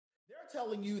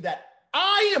telling you that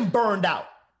I am burned out.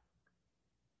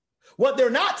 What they're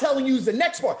not telling you is the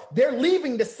next part. They're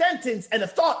leaving the sentence and the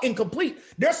thought incomplete.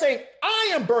 They're saying, I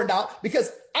am burned out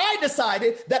because I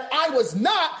decided that I was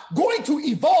not going to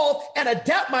evolve and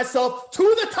adapt myself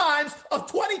to the times of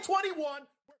 2021.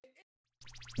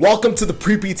 Welcome to the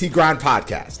Pre-PT Grind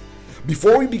Podcast.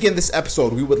 Before we begin this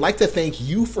episode, we would like to thank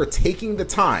you for taking the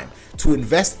time to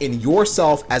invest in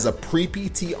yourself as a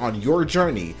pre-PT on your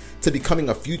journey to becoming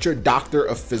a future doctor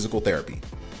of physical therapy.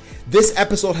 This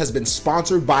episode has been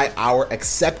sponsored by our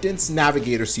Acceptance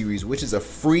Navigator series, which is a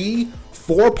free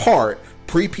 4-part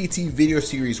pre-PT video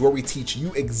series where we teach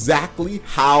you exactly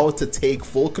how to take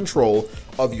full control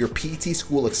of your PT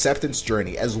school acceptance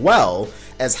journey, as well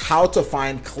as how to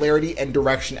find clarity and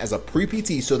direction as a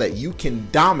pre-PT so that you can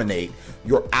dominate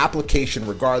your application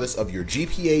regardless of your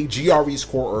GPA, GRE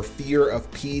score, or fear of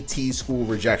PT school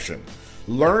rejection.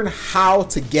 Learn how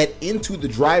to get into the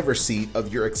driver's seat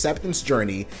of your acceptance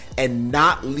journey and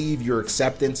not leave your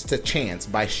acceptance to chance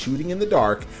by shooting in the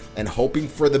dark and hoping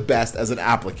for the best as an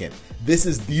applicant. This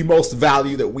is the most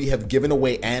value that we have given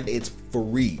away, and it's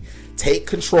free. Take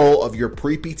control of your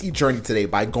pre-PT journey today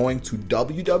by going to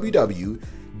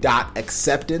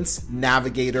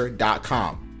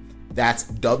www.acceptancenavigator.com. That's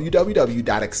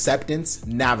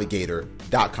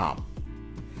www.acceptancenavigator.com.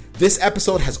 This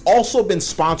episode has also been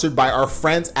sponsored by our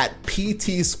friends at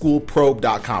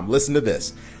ptschoolprobe.com. Listen to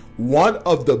this. One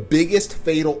of the biggest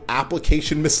fatal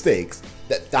application mistakes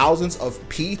that thousands of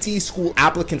PT school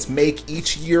applicants make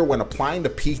each year when applying to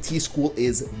PT school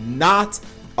is not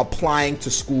applying to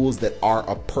schools that are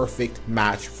a perfect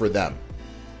match for them.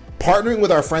 Partnering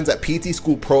with our friends at PT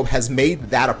School Probe has made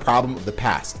that a problem of the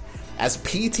past, as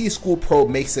PT School Probe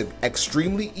makes it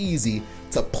extremely easy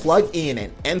to plug in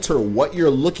and enter what you're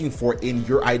looking for in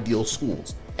your ideal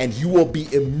schools. And you will be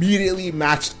immediately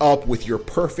matched up with your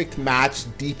perfect match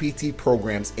DPT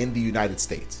programs in the United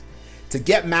States. To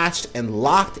get matched and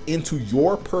locked into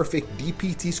your perfect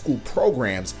DPT school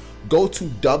programs, go to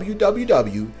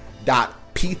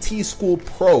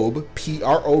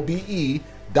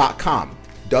www.ptschoolprobe.com,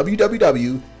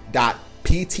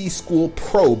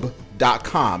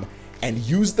 www.ptschoolprobe.com, and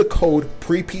use the code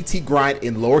PREPTGrind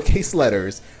in lowercase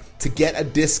letters to get a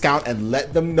discount and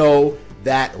let them know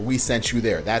that we sent you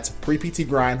there. That's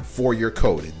PREPTGrind for your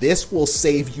code. This will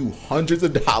save you hundreds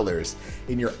of dollars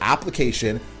in your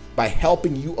application by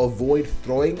helping you avoid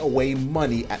throwing away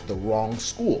money at the wrong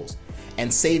schools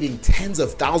and saving tens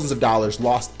of thousands of dollars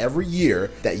lost every year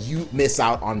that you miss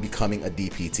out on becoming a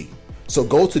DPT. So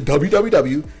go to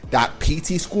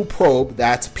www.ptschoolprobe,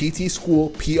 that's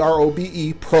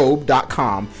ptschoolprobe,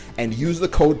 probe.com, and use the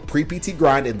code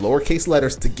PREPTGrind in lowercase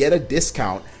letters to get a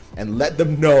discount and let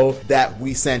them know that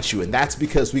we sent you. And that's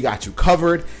because we got you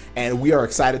covered, and we are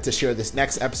excited to share this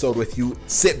next episode with you.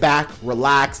 Sit back,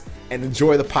 relax, and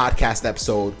enjoy the podcast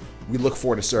episode. We look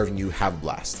forward to serving you. Have a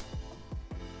blast.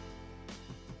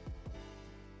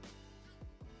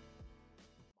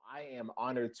 I am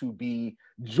honored to be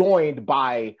joined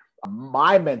by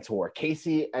my mentor,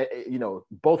 Casey.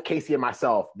 Both Casey and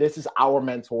myself. This is our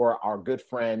mentor, our good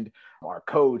friend, our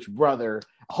coach, brother,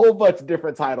 a whole bunch of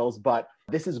different titles. But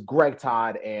this is Greg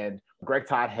Todd, and Greg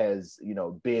Todd has,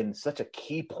 been such a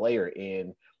key player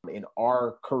in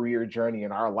our career journey,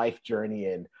 in our life journey,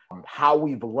 and how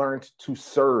we've learned to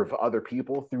serve other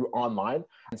people through online.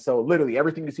 And so literally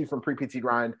everything you see from Pre-PT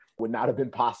Grind would not have been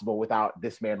possible without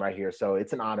this man right here. So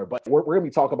it's an honor, but we're going to be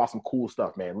talking about some cool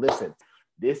stuff, man. Listen,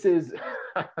 this is,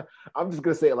 I'm just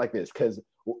going to say it like this, because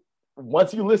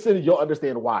once you listen, you'll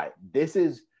understand why. This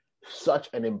is such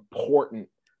an important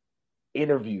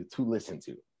interview to listen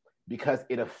to, because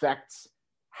it affects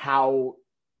how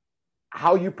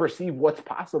you perceive what's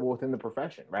possible within the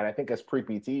profession, right? I think as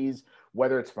pre-PTs,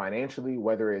 whether it's financially,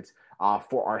 whether it's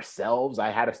for ourselves. I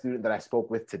had a student that I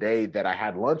spoke with today that I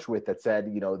had lunch with that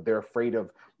said, they're afraid of,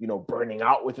 burning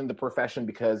out within the profession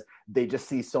because they just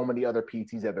see so many other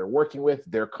PTs that they're working with.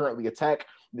 They're currently a tech,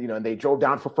 and they drove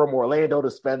down from Orlando to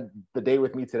spend the day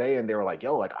with me today. And they were like,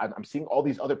 I'm seeing all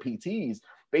these other PTs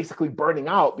basically burning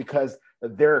out because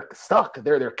they're stuck,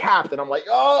 they're capped. And I'm like,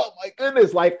 oh my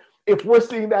goodness, if we're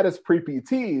seeing that as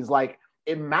pre-PTs,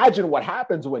 imagine what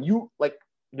happens when you're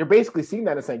basically seeing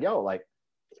that and saying,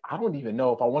 I don't even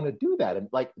know if I want to do that. And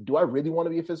do I really want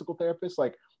to be a physical therapist?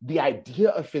 The idea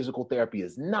of physical therapy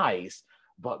is nice,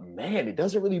 but man, it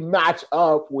doesn't really match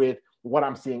up with what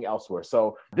I'm seeing elsewhere.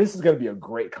 So this is going to be a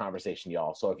great conversation,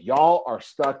 y'all. So if y'all are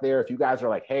stuck there, if you guys are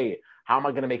like, hey, how am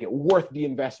I going to make it worth the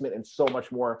investment and so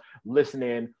much more, listen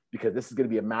in, because this is going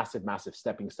to be a massive, massive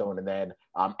stepping stone. And then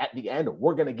at the end,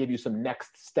 we're going to give you some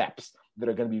next steps that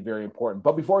are going to be very important.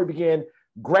 But before we begin,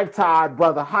 Greg Todd,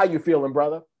 brother. How you feeling,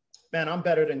 brother? Man, I'm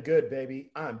better than good, baby.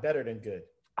 I'm better than good.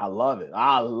 I love it.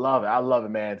 I love it. I love it,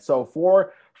 man. So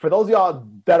for those of y'all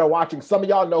that are watching, some of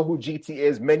y'all know who GT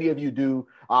is. Many of you do.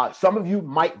 Some of you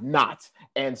might not.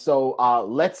 And so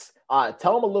let's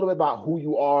tell them a little bit about who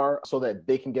you are so that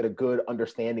they can get a good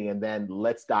understanding. And then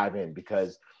let's dive in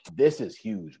because this is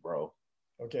huge, bro.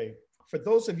 Okay. For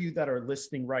those of you that are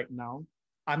listening right now,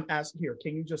 I'm asking here,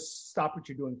 can you just stop what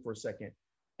you're doing for a second?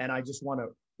 And I just want to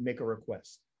make a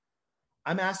request.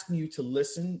 I'm asking you to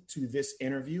listen to this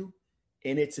interview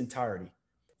in its entirety.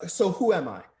 So who am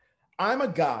I? I'm a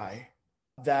guy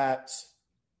that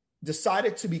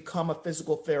decided to become a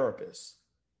physical therapist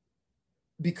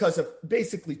because of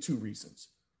basically two reasons.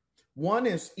 One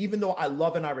is, even though I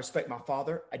love and I respect my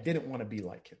father, I didn't want to be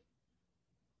like him.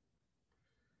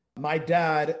 My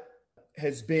dad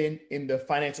has been in the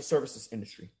financial services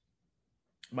industry.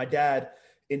 My dad,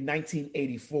 in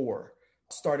 1984,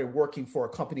 started working for a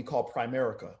company called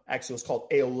Primerica. Actually, it was called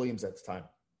A.O. Williams at the time.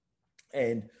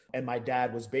 And my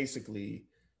dad was basically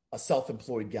a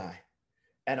self-employed guy.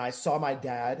 And I saw my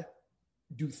dad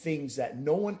do things that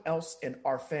no one else in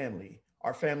our family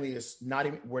is not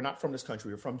even, we're not from this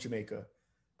country, we're from Jamaica.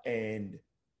 And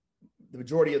the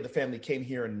majority of the family came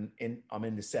here in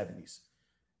the 70s.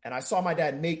 And I saw my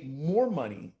dad make more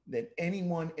money than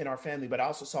anyone in our family, but I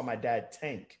also saw my dad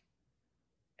tank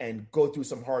and go through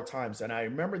some hard times. And I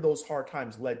remember those hard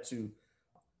times led to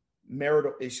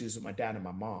marital issues with my dad and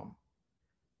my mom.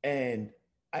 And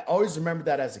I always remember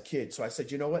that as a kid. So I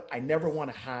said, you know what? I never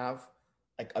want to have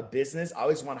like a business. I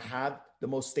always want to have the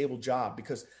most stable job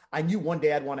because I knew one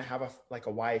day I'd want to have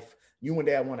a wife, knew one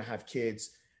day I want to have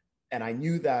kids. And I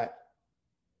knew that,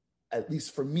 at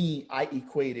least for me, I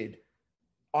equated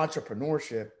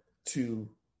entrepreneurship to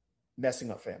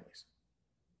messing up families.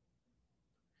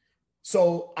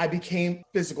 So I became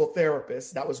physical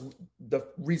therapist. That was the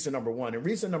reason number one. And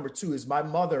reason number two is my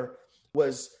mother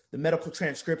was the medical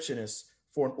transcriptionist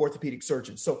for an orthopedic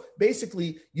surgeon. So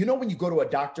basically, you know, when you go to a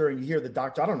doctor and you hear the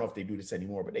doctor, I don't know if they do this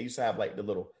anymore, but they used to have like the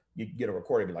little, you get a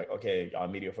recording, be like, okay,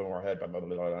 medial femoral head,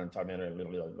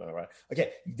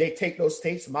 okay, they take those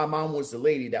tapes. My mom was the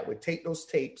lady that would take those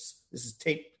tapes. This is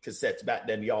tape cassettes back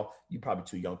then, y'all. You're probably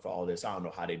too young for all this. I don't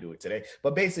know how they do it today,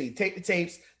 but basically take the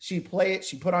tapes, she play it,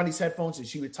 she put on these headphones and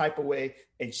she would type away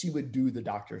and she would do the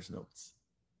doctor's notes.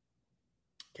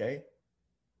 Okay.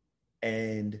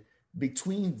 And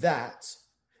between that,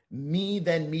 me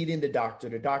then meeting the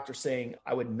doctor saying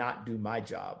I would not do my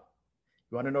job.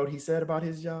 You want to know what he said about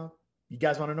his job? You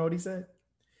guys want to know what he said?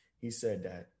 He said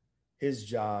that his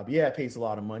job, yeah, it pays a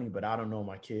lot of money, but I don't know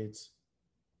my kids.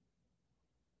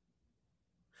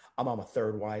 I'm on my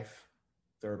third wife.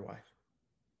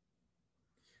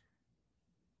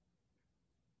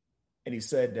 And he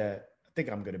said that I think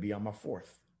I'm going to be on my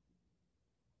fourth.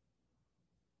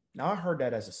 Now I heard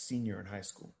that as a senior in high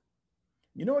school.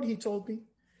 You know what he told me?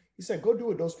 He said, go do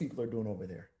what those people are doing over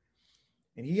there.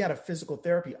 And he had a physical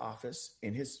therapy office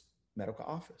in his medical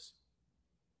office.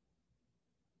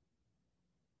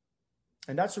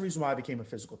 And that's the reason why I became a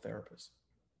physical therapist.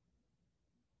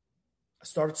 I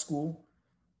started school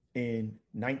in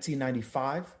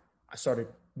 1995. I started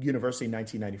university in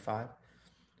 1995.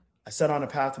 I set on a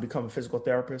path to become a physical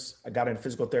therapist. I got into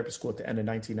physical therapy school at the end of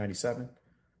 1997.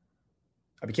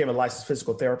 I became a licensed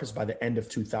physical therapist by the end of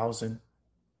 2000.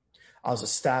 I was a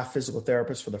staff physical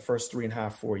therapist for the first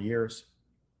 3.5, 4 years.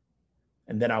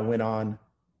 And then I went on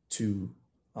to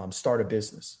start a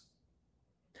business.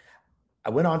 I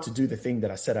went on to do the thing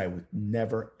that I said I would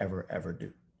never, ever, ever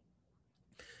do.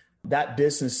 That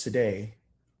business today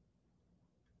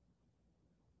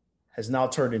has now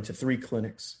turned into 3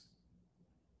 clinics.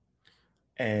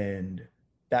 And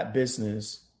that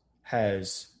business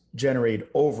has generated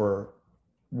over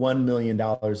 $1 million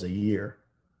a year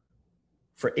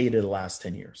for 8 of the last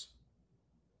 10 years.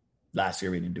 Last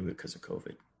year, we didn't do it because of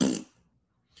COVID.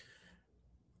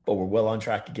 But we're well on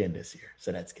track again this year.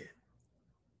 So that's good.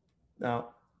 Now,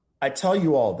 I tell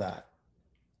you all that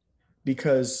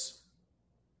because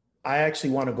I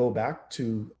actually want to go back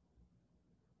to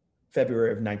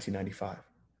February of 1995.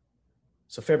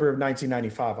 So February of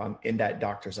 1995, I'm in that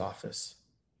doctor's office.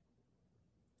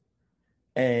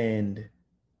 And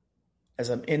as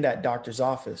I'm in that doctor's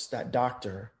office, that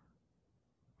doctor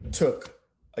took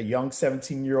a young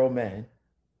 17-year-old man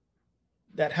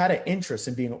that had an interest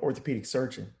in being an orthopedic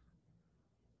surgeon.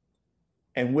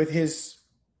 And with his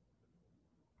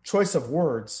choice of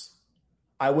words,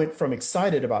 I went from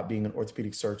excited about being an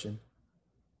orthopedic surgeon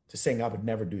to saying I would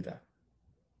never do that.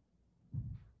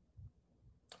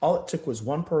 All it took was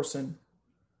one person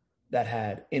that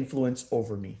had influence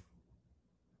over me.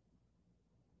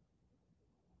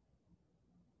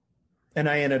 And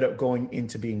I ended up going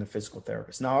into being a physical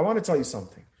therapist. Now, I want to tell you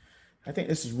something. I think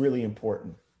this is really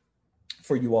important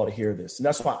for you all to hear this. And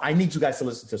that's why I need you guys to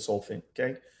listen to this whole thing,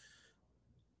 okay?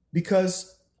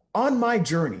 Because on my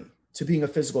journey to being a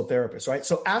physical therapist, right?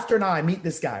 So after now I meet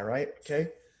this guy, right?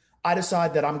 Okay. I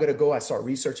decide that I'm going to go, I start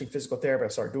researching physical therapy. I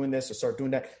start doing this, I start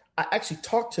doing that. I actually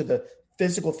talked to the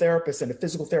physical therapist and the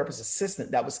physical therapist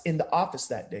assistant that was in the office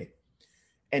that day.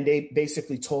 And they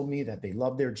basically told me that they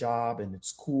love their job and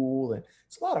it's cool. And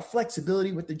it's a lot of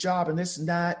flexibility with the job and this and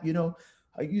that. You know,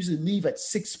 I usually leave at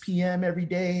 6 p.m. every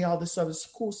day, all this other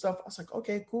cool stuff. I was like,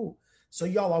 okay, cool. So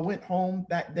y'all, I went home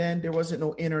back then. There wasn't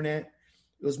no internet.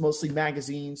 It was mostly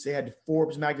magazines. They had the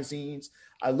Forbes magazines.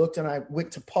 I looked and I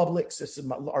went to Publix. This is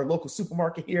our local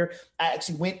supermarket here. I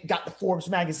actually went, got the Forbes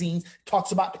magazines,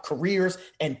 talks about the careers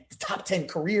and the top 10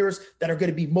 careers that are going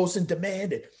to be most in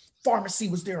demand. And pharmacy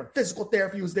was there, and physical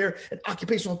therapy was there, and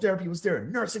occupational therapy was there,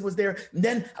 and nursing was there. And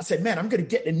then I said, man, I'm going to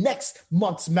get the next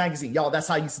month's magazine. Y'all, that's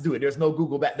how I used to do it. There's no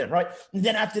Google back then, right? And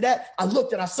then after that, I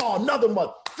looked and I saw another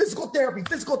month, physical therapy,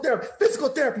 physical therapy, physical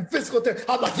therapy, physical therapy.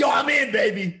 I'm like, yo, I'm in,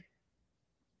 baby.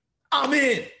 I'm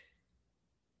in.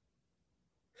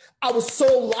 I was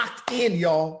so locked in,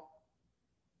 y'all.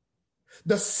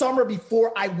 The summer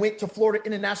before I went to Florida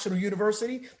International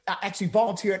University, I actually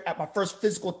volunteered at my first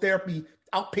physical therapy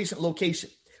outpatient location.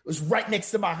 It was right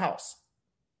next to my house.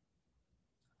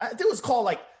 I think it was called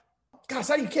I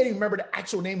can't even remember the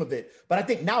actual name of it, but I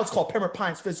think now it's called Pembroke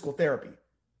Pines Physical Therapy.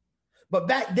 But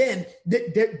back then,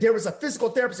 there was a physical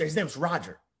therapist there. His name was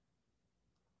Roger.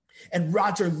 And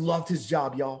Roger loved his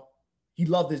job, y'all. He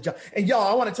loved his job. And y'all,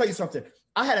 I want to tell you something.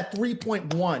 I had a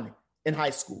 3.1 in high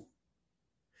school.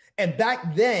 And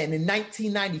back then in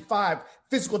 1995,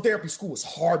 physical therapy school was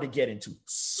hard to get into,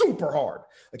 super hard.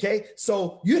 Okay.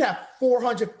 So you'd have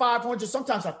 400, 500,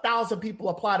 sometimes 1,000 people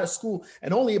apply to school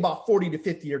and only about 40 to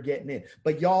 50 are getting in.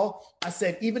 But y'all, I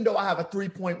said, even though I have a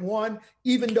 3.1,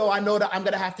 even though I know that I'm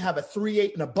going to have a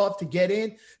 3.8 and above to get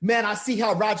in, man, I see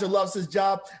how Roger loves his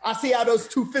job. I see how those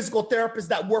two physical therapists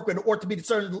that work with orthopedic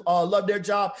surgeons love their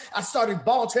job. I started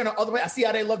volunteering the other way. I see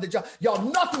how they love their job. Y'all,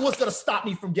 nothing was going to stop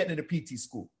me from getting into PT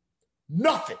school.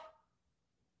 Nothing.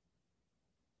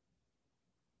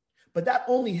 But that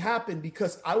only happened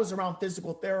because I was around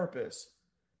physical therapists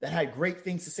that had great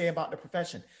things to say about the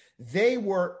profession. They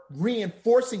were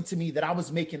reinforcing to me that I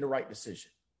was making the right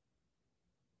decision.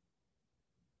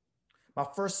 My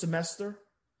first semester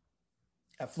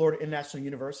at Florida International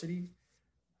University,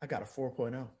 I got a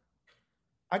 4.0.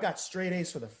 I got straight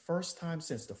A's for the first time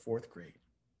since the 4th grade.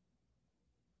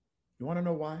 You want to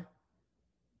know why?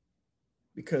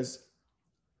 Because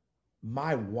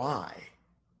my why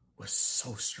was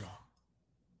so strong.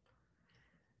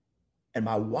 And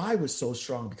my why was so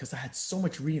strong because I had so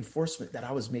much reinforcement that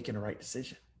I was making the right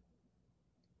decision.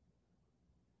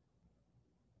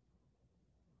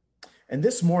 And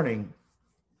this morning,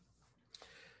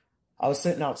 I was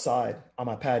sitting outside on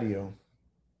my patio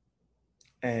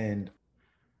and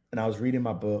I was reading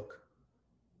my book.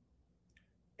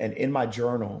 And in my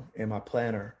journal, in my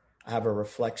planner, I have a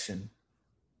reflection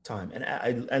time. And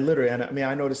I literally, and I mean,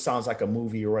 I know this sounds like a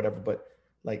movie or whatever, but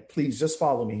please just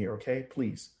follow me here. Okay,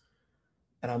 please.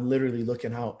 And I'm literally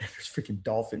looking out and there's freaking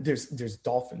dolphins. There's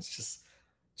dolphins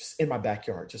just in my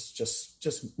backyard,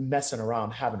 just messing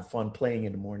around, having fun, playing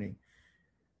in the morning.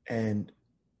 And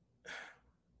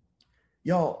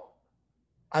y'all,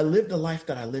 I lived the life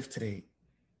that I live today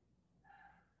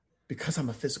because I'm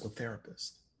a physical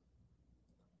therapist.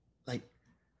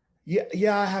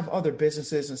 Yeah, I have other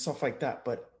businesses and stuff like that,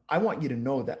 but I want you to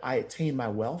know that I attained my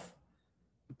wealth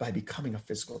by becoming a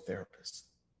physical therapist.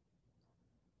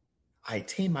 I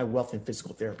attained my wealth in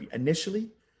physical therapy.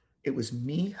 Initially, it was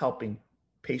me helping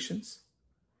patients.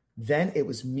 Then it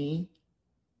was me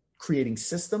creating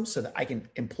systems so that I can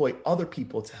employ other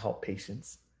people to help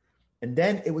patients. And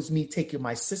then it was me taking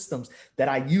my systems that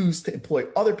I used to employ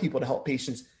other people to help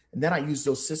patients. And then I used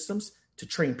those systems to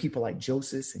train people like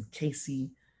Joseph and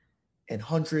Casey and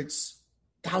hundreds,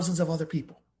 thousands of other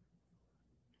people.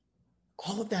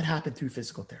 All of that happened through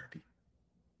physical therapy.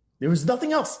 There was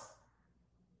nothing else.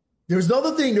 There was no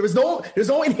other thing. There's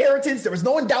no inheritance. There was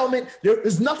no endowment.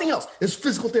 There's nothing else. There's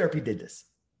physical therapy did this.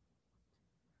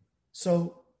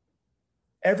 So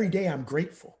every day I'm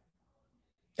grateful.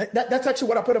 That's actually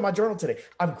what I put in my journal today.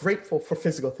 I'm grateful for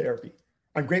physical therapy.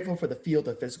 I'm grateful for the field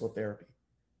of physical therapy.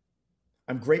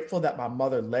 I'm grateful that my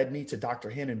mother led me to Dr.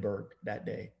 Hindenburg that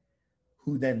day,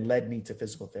 who then led me to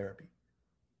physical therapy.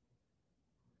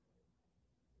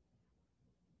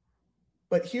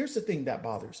 But here's the thing that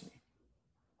bothers me.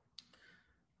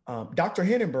 Dr.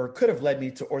 Hindenburg could have led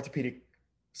me to orthopedic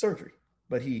surgery,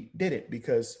 but he didn't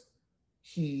because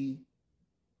he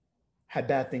had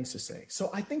bad things to say. So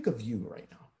I think of you right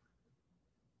now.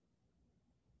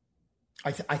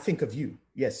 I think of you.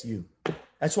 Yes, you.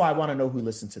 That's why I want to know who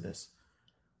listened to this.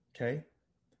 Okay.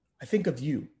 I think of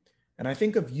you. And I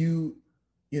think of you,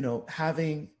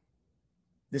 having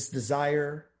this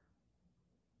desire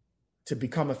to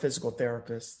become a physical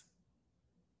therapist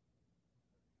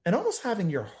and almost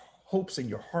having your hopes and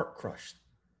your heart crushed,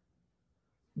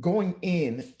 going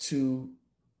into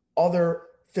other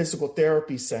physical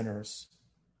therapy centers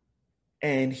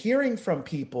and hearing from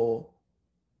people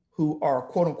who are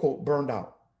quote unquote burned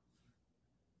out,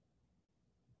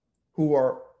 who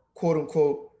are quote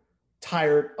unquote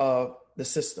tired of the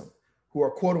system, who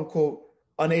are quote unquote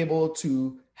unable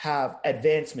to have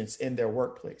advancements in their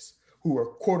workplace, who are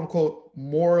quote unquote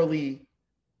morally,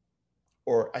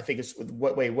 or I think it's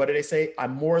what do they say?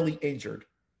 I'm morally injured.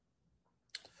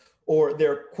 Or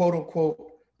they're quote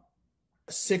unquote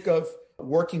sick of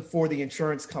working for the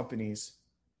insurance companies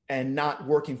and not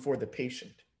working for the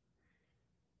patient.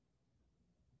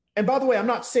 And by the way, I'm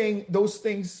not saying those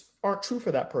things aren't true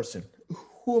for that person.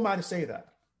 Who am I to say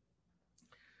that?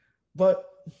 But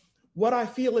what I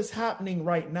feel is happening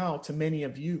right now to many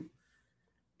of you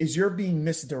is you're being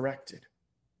misdirected.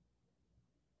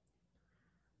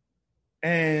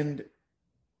 And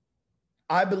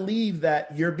I believe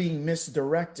that you're being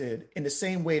misdirected in the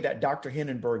same way that Dr.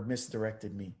 Hindenburg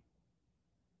misdirected me.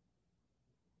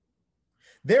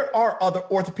 There are other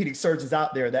orthopedic surgeons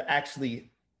out there that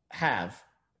actually have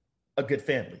a good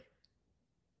family.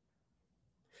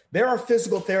 There are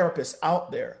physical therapists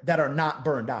out there that are not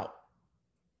burned out.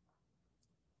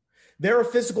 There are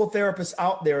physical therapists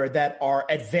out there that are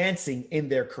advancing in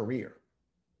their career.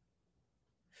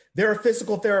 There are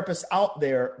physical therapists out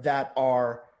there that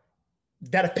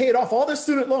have paid off all their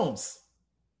student loans.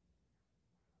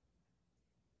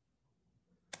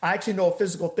 I actually know a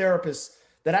physical therapist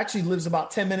that actually lives about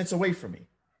 10 minutes away from me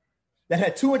that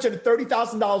had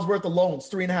 $230,000 worth of loans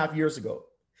 3.5 years ago,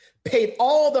 paid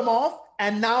all of them off,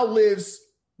 and now lives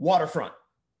waterfront.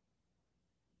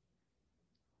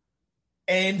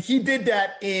 And he did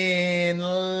that in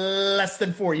less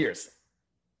than 4 years.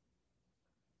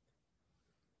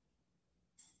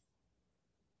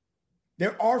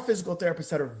 There are physical therapists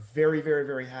that are very, very,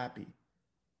 very happy.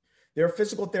 There are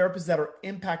physical therapists that are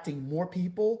impacting more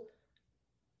people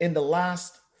in the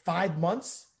last 5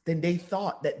 months than they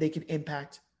thought that they could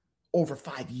impact over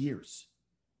 5 years.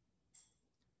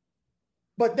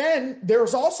 But then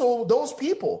there's also those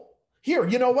people here.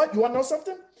 You know what? You want to know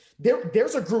something?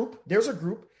 There's a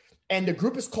group, and the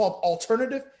group is called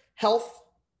Alternative Health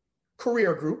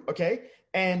Career Group. Okay.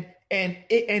 And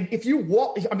if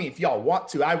y'all want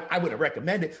to, I wouldn't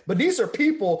recommend it, but these are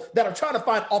people that are trying to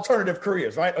find alternative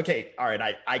careers, right? Okay. All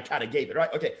right. I kind of gave it,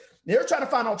 right? Okay. They're trying to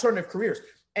find alternative careers.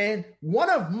 And one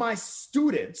of my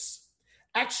students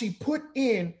actually put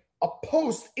in a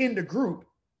post in the group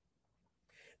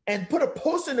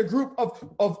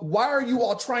of why are you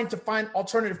all trying to find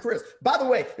alternative careers? By the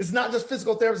way, it's not just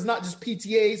physical therapists, it's not just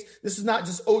PTAs, this is not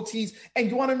just OTs. And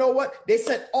you want to know what? They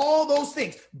said all those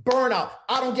things. Burnout.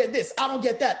 I don't get this. I don't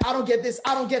get that. I don't get this.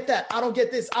 I don't get that. I don't get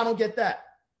this. I don't get that.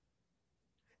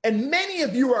 And many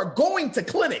of you are going to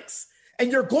clinics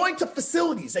and you're going to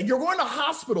facilities and you're going to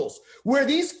hospitals where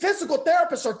these physical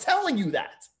therapists are telling you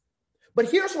that. But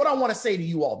here's what I want to say to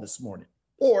you all this morning,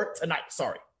 or tonight,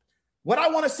 sorry. What I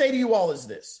want to say to you all is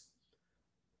this.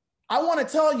 I want to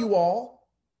tell you all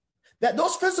that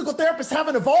those physical therapists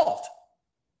haven't evolved.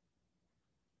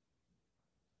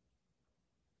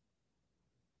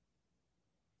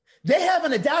 They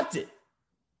haven't adapted.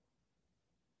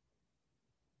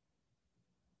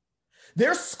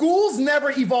 Their schools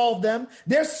never evolved them.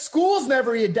 Their schools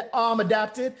never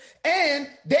adapted. And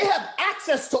they have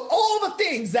access to all the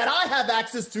things that I have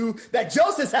access to, that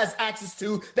Joseph has access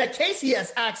to, that Casey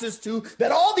has access to,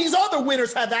 that all these other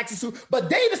winners have access to, but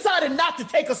they decided not to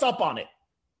take us up on it.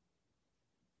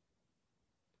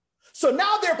 So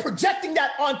now they're projecting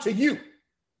that onto you.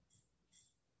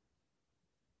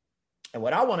 And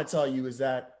what I want to tell you is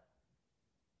that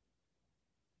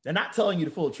they're not telling you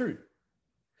the full truth.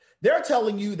 They're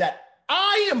telling you that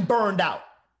I am burned out.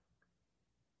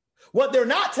 What they're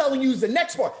not telling you is the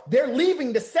next part. They're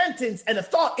leaving the sentence and the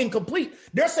thought incomplete.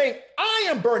 They're saying, I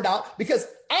am burned out because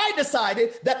I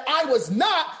decided that I was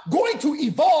not going to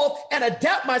evolve and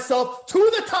adapt myself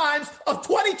to the times of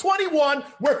 2021,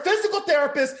 where physical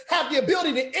therapists have the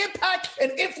ability to impact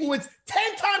and influence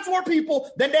 10 times more people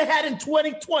than they had in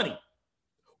 2020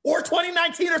 or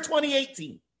 2019 or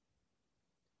 2018.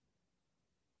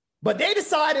 But they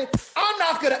decided, I'm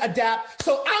not going to adapt,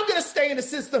 so I'm going to stay in the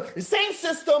system, the same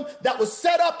system that was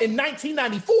set up in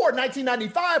 1994,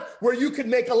 1995, where you could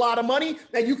make a lot of money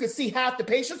and you could see half the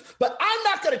patients. But I'm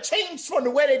not going to change from the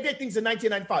way they did things in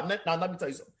 1995. Now, let me tell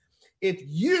you something. If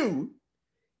you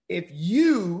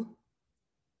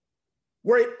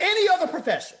were in any other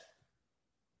profession,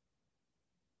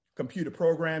 computer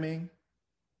programming,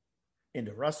 in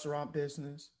the restaurant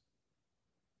business,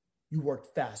 you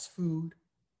worked fast food,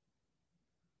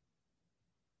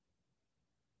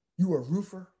 you were a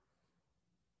roofer,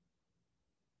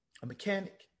 a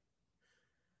mechanic.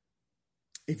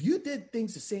 If you did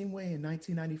things the same way in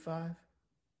 1995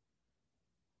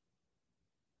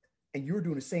 and you were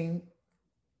doing the same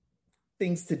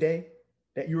things today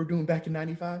that you were doing back in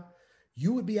 95,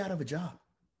 you would be out of a job.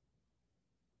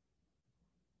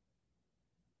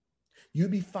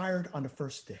 You'd be fired on the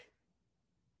first day.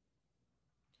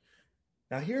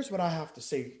 Now, here's what I have to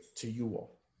say to you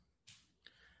all.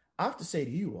 I have to say to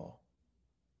you all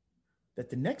that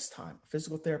the next time a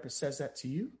physical therapist says that to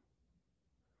you,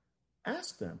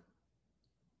 ask them,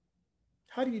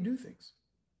 how do you do things?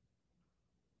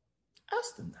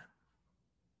 Ask them that.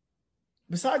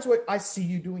 Besides what I see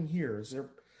you doing here, is there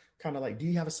kind of like, do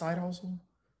you have a side hustle?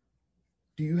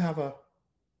 Do you have a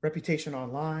reputation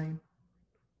online?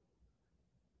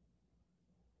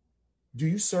 Do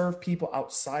you serve people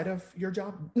outside of your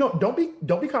job? No, don't be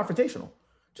confrontational.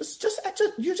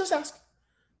 Just ask.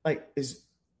 Like,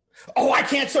 I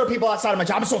can't serve people outside of my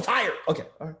job. I'm so tired. Okay.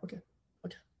 All right. Okay. All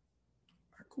right.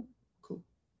 Cool.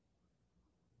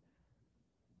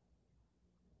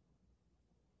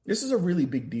 This is a really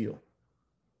big deal.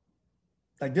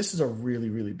 Like, this is a really,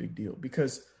 really big deal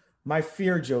because my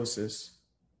fear, Joseph,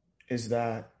 is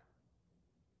that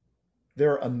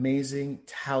there are amazing,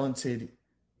 talented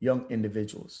young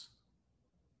individuals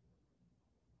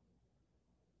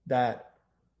that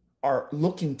are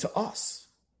looking to us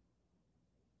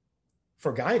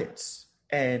for guidance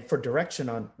and for direction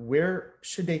on where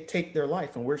should they take their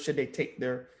life and where should they take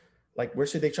where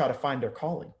should they try to find their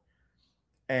calling.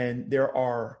 And there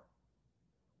are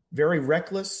very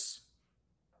reckless,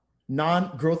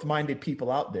 non-growth minded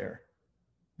people out there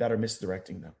that are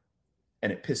misdirecting them.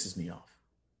 And it pisses me off.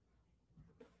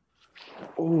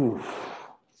 Ooh.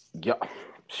 Yeah.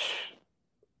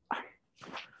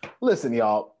 Listen,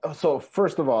 y'all. So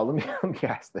first of all, let me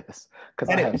ask this because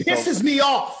it pisses me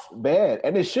off, man,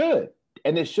 and it should.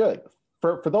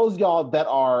 For those of y'all that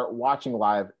are watching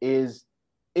live, is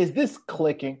this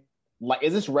clicking? Like,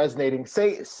 is this resonating?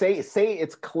 Say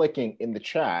it's clicking in the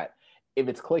chat if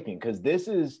it's clicking, because this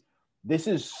is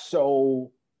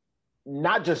so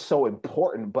not just so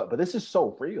important, but this is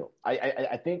so real.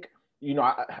 I think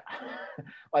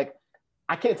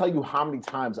I can't tell you how many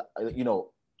times,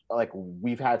 like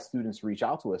we've had students reach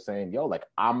out to us saying, yo, like,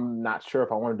 I'm not sure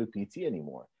if I want to do PT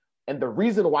anymore. And the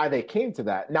reason why they came to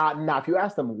that, now, if you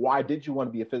ask them, why did you want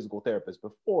to be a physical therapist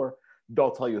before?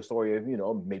 They'll tell you a story of,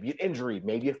 maybe an injury,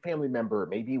 maybe a family member,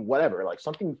 maybe whatever, like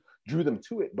something drew them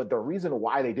to it. But the reason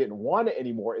why they didn't want it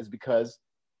anymore is because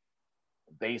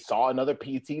they saw another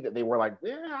PT that they were like,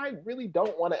 yeah, I really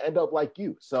don't want to end up like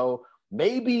you. So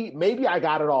maybe I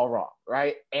got it all wrong,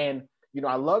 right? And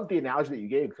I love the analogy that you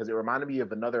gave because it reminded me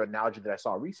of another analogy that I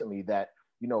saw recently that,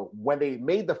 when they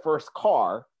made the first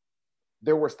car,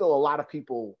 there were still a lot of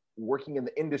people working in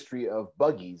the industry of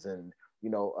buggies and,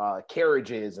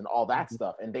 carriages and all that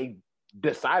stuff. And they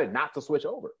decided not to switch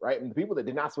over, right? And the people that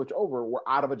did not switch over were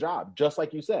out of a job. Just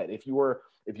like you said, if you're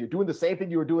doing the same thing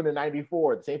you were doing in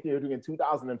 94, the same thing you were doing in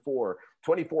 2004,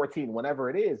 2014, whenever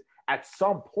it is, at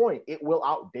some point it will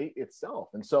outdate itself.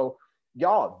 And so,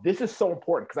 y'all, this is so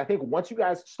important because I think once you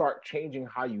guys start changing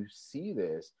how you see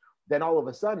this, then all of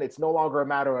a sudden it's no longer a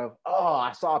matter of,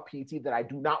 I saw a PT that I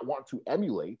do not want to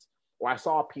emulate, or I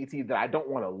saw a PT that I don't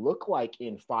want to look like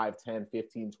in 5, 10,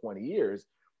 15, 20 years.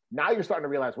 Now you're starting to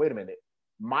realize, wait a minute,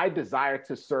 my desire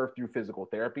to serve through physical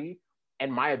therapy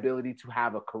and my ability to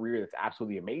have a career that's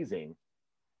absolutely amazing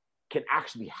can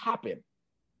actually happen.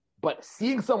 But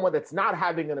seeing someone that's not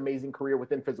having an amazing career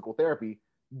within physical therapy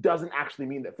doesn't actually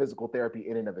mean that physical therapy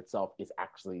in and of itself is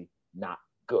actually not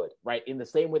good, right? In the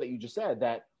same way that you just said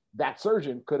that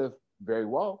surgeon could have very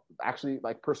well actually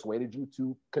like persuaded you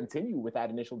to continue with that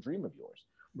initial dream of yours.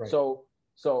 Right.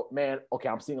 So man, okay,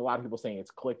 I'm seeing a lot of people saying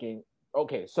it's clicking.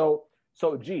 Okay, so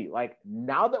G, like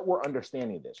now that we're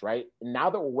understanding this, right? Now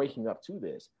that we're waking up to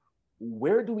this,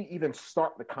 where do we even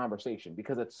start the conversation?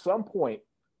 Because at some point,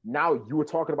 now you were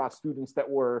talking about students that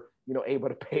were, able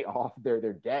to pay off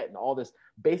their debt and all this,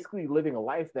 basically living a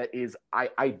life that is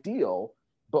ideal,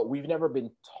 but we've never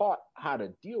been taught how to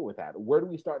deal with that. Where do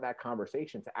we start that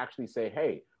conversation to actually say,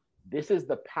 hey, this is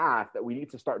the path that we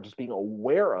need to start just being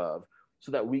aware of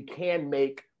so that we can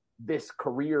make this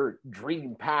career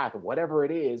dream path, whatever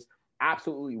it is,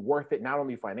 absolutely worth it, not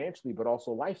only financially, but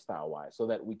also lifestyle wise, so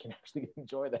that we can actually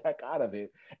enjoy the heck out of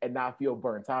it and not feel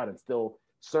burnt out and still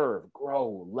serve,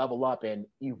 grow, level up, and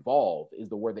evolve is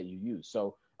the word that you use.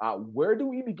 So where do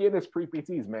we begin as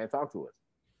pre-PTs, man? Talk to us.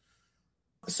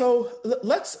 So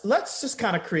let's just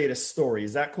kind of create a story.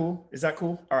 Is that cool?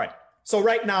 All right. So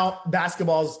right now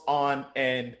basketball's on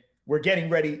and we're getting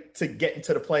ready to get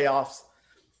into the playoffs.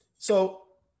 So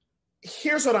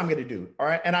here's what I'm going to do. All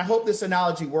right. And I hope this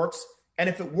analogy works. And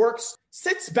if it works,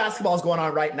 since basketball is going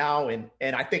on right now, and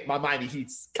I think my Miami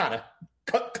Heat's kind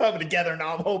of coming together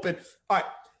now, I'm hoping. All right.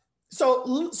 So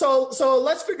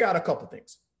let's figure out a couple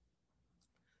things.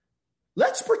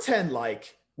 Let's pretend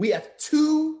like we have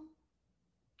two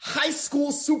high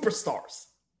school superstars.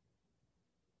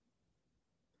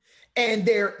 And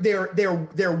they're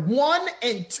 1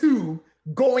 and 2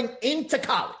 going into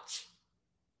college.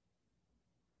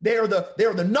 They're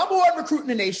the number 1 recruit in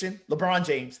the nation, LeBron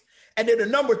James, and they're the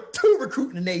number 2 recruit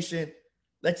in the nation,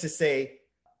 let's just say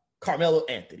Carmelo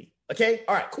Anthony. Okay?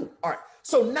 All right, cool. All right.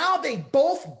 So now they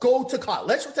both go to college.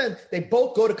 Let's pretend they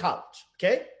both go to college.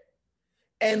 Okay?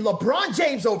 And LeBron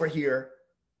James over here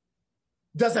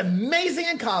does amazing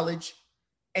in college,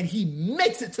 and he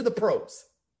makes it to the pros.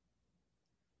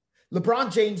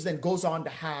 LeBron James then goes on to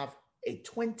have a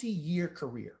 20-year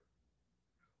career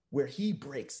where he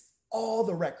breaks all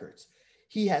the records.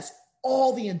 He has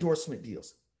all the endorsement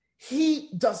deals. He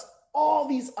does all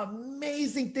these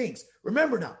amazing things.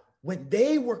 Remember now, when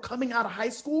they were coming out of high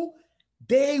school,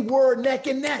 they were neck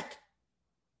and neck.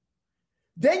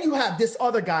 Then you have this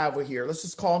other guy over here. Let's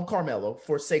just call him Carmelo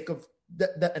for sake of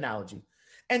the analogy.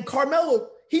 And Carmelo,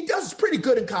 he does pretty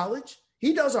good in college.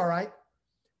 He does all right.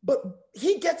 But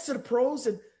he gets to the pros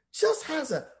and just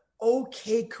has an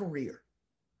okay career.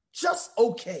 Just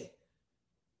okay.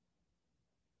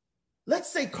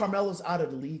 Let's say Carmelo's out of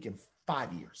the league in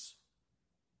 5 years.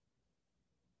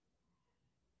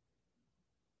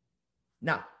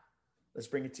 Now, let's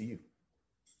bring it to you.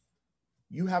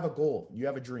 You have a goal. You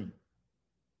have a dream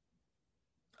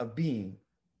of being,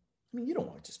 you don't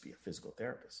want to just be a physical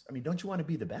therapist. Don't you want to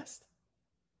be the best?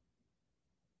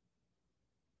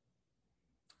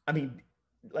 Don't you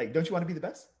want to be the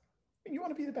best? You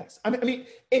want to be the best.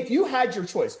 If you had your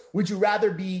choice, would you rather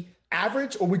be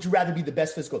average or would you rather be the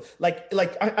best physical?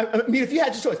 If you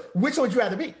had your choice, which one would you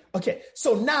rather be? Okay,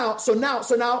 so now,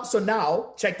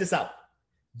 check this out.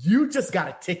 You just got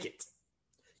a ticket.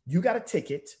 You got a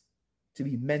ticket to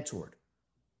be mentored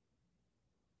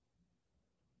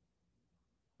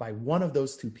by one of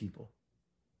those two people,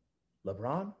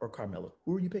 LeBron or Carmelo.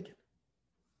 Who are you picking?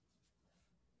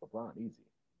 LeBron, easy.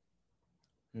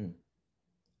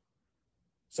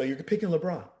 So you're picking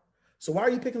LeBron. So why are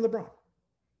you picking LeBron?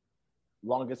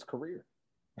 Longest career.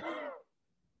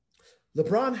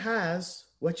 LeBron has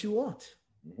what you want.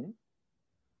 Mm-hmm.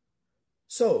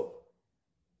 So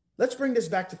let's bring this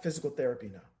back to physical therapy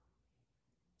now.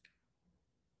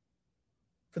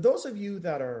 For those of you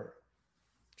that are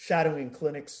shadowing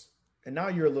clinics, and now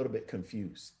you're a little bit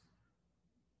confused,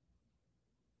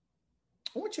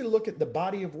 I want you to look at the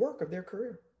body of work of their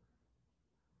career.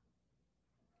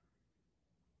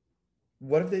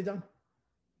 What have they done?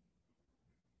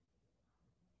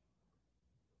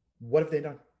 What have they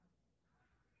done?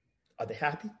 Are they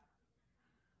happy?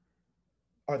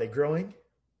 Are they growing?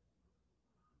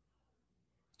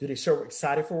 Do they show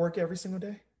excited for work every single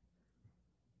day?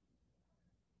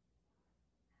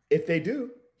 If they do,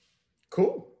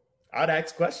 cool. I'd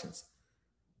ask questions.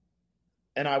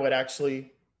 And I would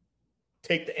actually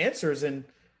take the answers and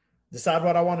decide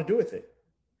what I want to do with it.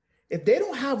 If they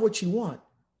don't have what you want,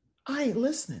 I ain't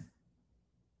listening.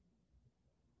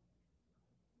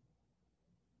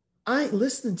 I ain't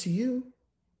listening to you.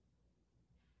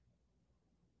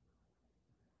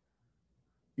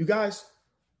 You guys,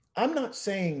 I'm not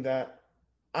saying that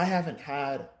I haven't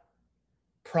had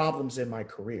problems in my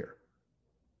career.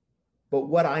 But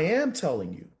what I am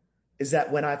telling you is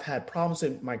that when I've had problems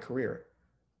in my career,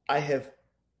 I have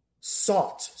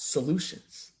sought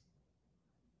solutions.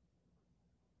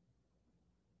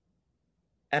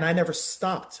 And I never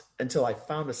stopped until I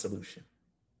found a solution.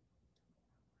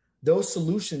 Those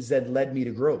solutions then led me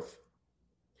to growth.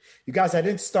 You guys, I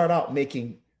didn't start out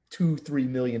making $2-3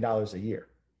 million a year.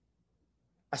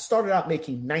 I started out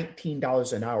making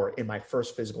 $19 an hour in my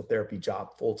first physical therapy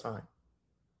job full time.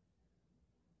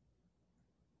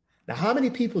 Now, how many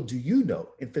people do you know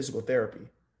in physical therapy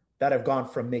that have gone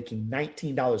from making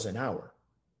 $19 an hour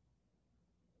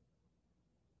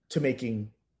to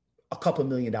making a couple $1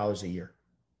 million a year?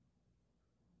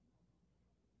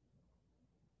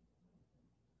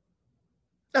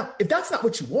 Now, if that's not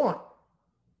what you want,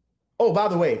 oh, by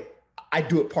the way, I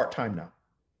do it part-time now.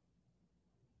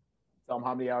 Tell them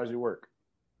how many hours you work.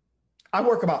 I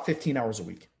work about 15 hours a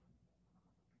week.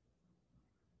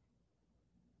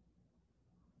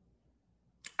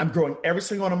 I'm growing every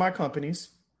single one of my companies.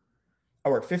 I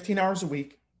work 15 hours a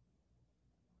week.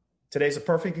 Today's a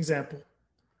perfect example.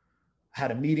 I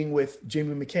had a meeting with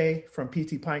Jimmy McKay from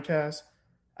PT Pinecast.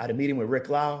 I had a meeting with Rick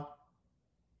Lau.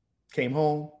 Came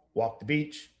home, walked the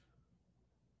beach.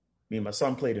 Me and my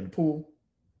son played in the pool,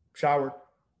 showered,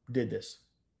 did this.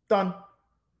 Done.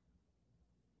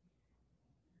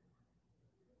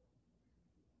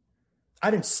 I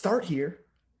didn't start here,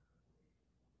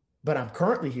 but I'm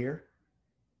currently here.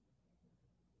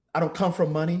 I don't come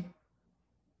from money.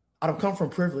 I don't come from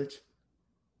privilege.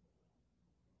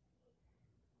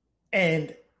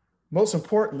 And most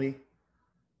importantly,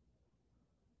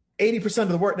 80% of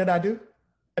the work that I do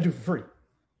for free.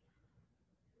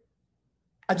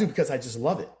 I do because I just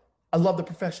love it. I love the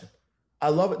profession. I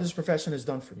love what this profession has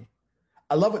done for me.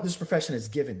 I love what this profession has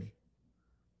given me.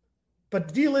 But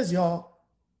the deal is, y'all,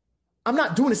 I'm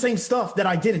not doing the same stuff that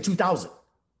I did in 2000.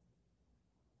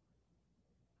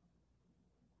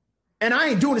 And I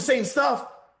ain't doing the same stuff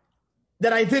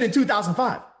that I did in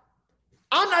 2005.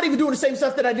 I'm not even doing the same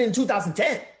stuff that I did in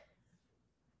 2010.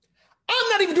 I'm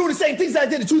not even doing the same things that I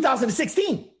did in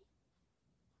 2016.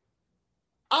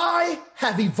 I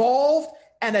have evolved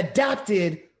and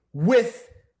adapted with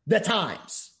the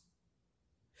times.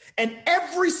 And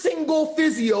every single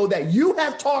physio that you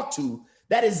have talked to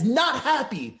that is not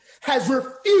happy has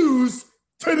refused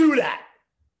to do that.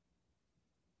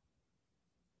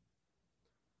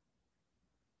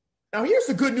 Now, here's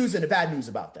the good news and the bad news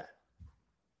about that.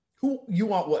 Who you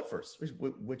want what first?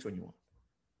 Which one you want?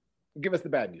 Give us the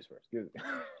bad news first.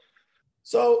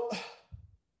 So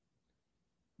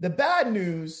the bad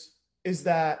news is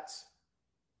that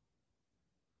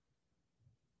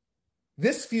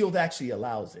this field actually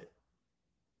allows it.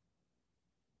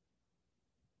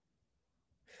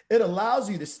 It allows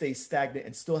you to stay stagnant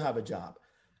and still have a job.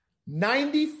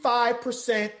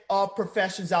 95% of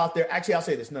professions out there, actually, I'll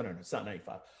say this. No, it's not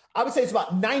 95. I would say it's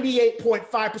about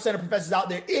 98.5% of professions out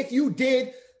there. If you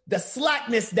did the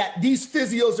slackness that these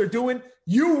physios are doing,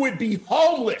 you would be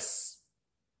homeless.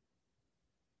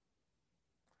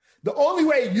 The only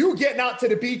way you getting out to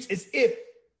the beach is if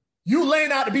you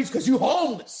laying out the beach because you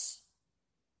homeless.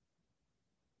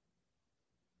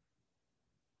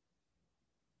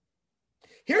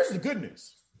 Here's the good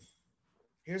news.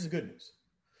 Here's the good news.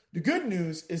 The good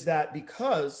news is that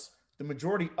because the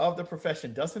majority of the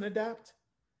profession doesn't adapt,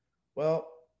 well,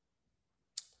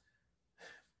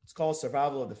 it's called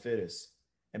survival of the fittest.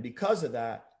 And because of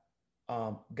that,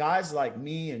 guys like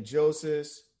me and Joseph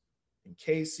and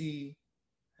Casey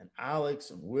and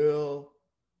Alex and Will,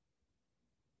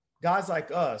 guys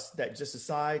like us that just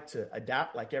decide to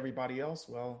adapt like everybody else,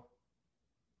 well,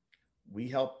 we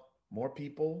help more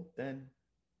people than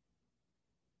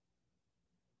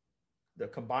the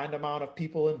combined amount of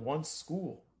people in one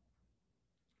school.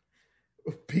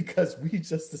 Because we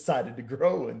just decided to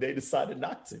grow and they decided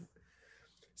not to.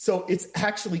 So it's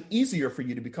actually easier for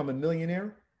you to become a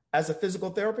millionaire as a physical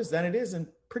therapist than it is in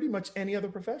pretty much any other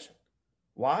profession.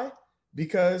 Why?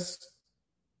 Because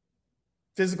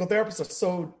physical therapists are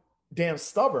so damn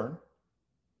stubborn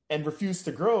and refuse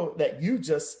to grow that you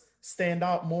just stand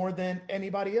out more than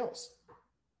anybody else.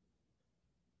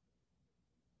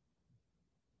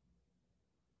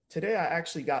 Today, I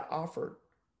actually got offered,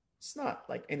 it's not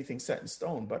like anything set in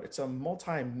stone, but it's a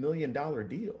multi-million-dollar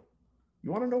deal.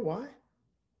 You want to know why?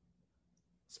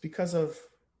 It's because of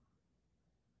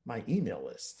my email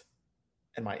list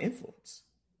and my influence.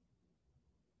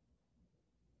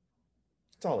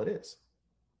 That's all it is.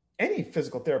 Any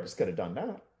physical therapist could have done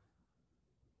that.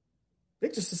 They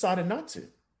just decided not to.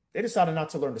 They decided not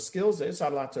to learn the skills. They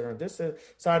decided not to learn this. They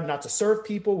decided not to serve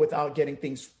people without getting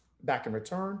things back in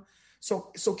return.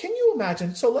 So can you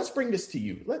imagine? So let's bring this to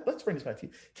you. Let's bring this back to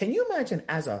you. Can you imagine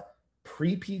as a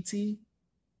pre-PT?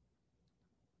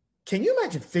 Can you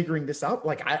imagine figuring this out?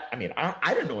 Like I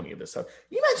didn't know any of this stuff.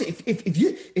 Can you imagine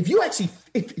if you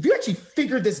actually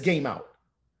figured this game out?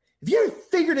 If you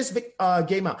figured this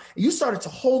game out, and you started to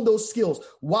hone those skills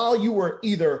while you were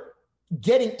either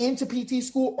getting into PT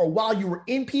school or while you were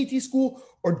in PT school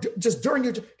or just during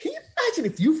your, can you imagine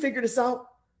if you figured this out?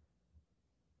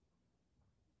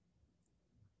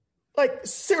 Like,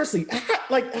 seriously,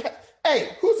 like, hey,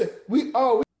 who's it?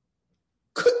 Could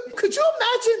you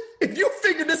imagine if you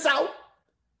figured this out?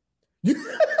 Could you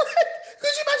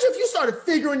imagine if you started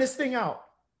figuring this thing out?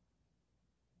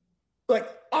 Like,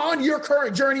 on your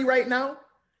current journey right now?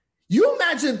 You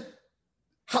imagine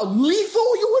how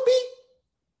lethal you would be?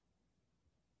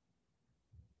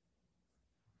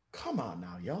 Come on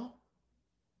now, y'all.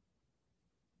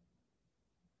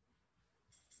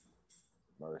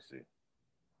 Mercy.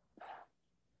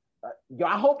 Yo,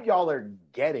 I hope y'all are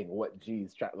getting what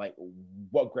G's trying, like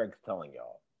what Greg's telling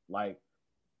y'all. Like,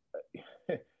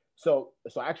 so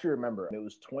I actually remember it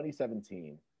was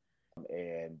 2017,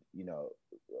 and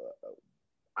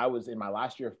I was in my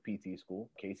last year of PT school.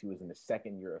 Casey was in the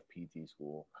second year of PT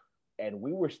school, and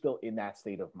we were still in that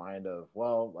state of mind of,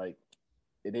 well, like,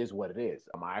 it is what it is.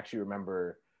 I actually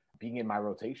remember being in my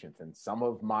rotations, and some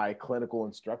of my clinical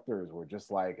instructors were just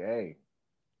like, hey,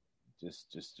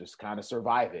 just kind of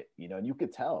survive it, and you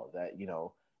could tell that,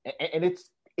 and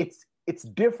it's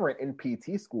different in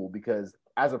PT school because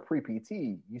as a pre-PT,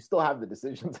 you still have the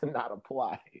decision to not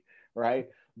apply, right?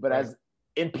 But as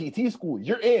in PT school,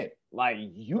 you're in, like,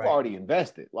 you've already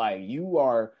invested, like, you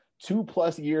are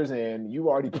 2+ years in, you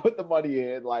already put the money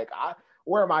in, like,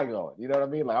 where am I going? You know what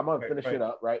I mean? Like, I'm gonna finish it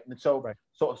up, right? And so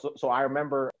I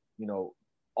remember,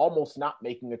 almost not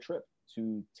making a trip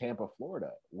to Tampa,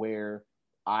 Florida, where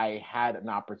I had an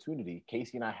opportunity,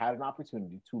 Casey and I had an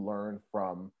opportunity to learn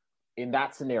from, in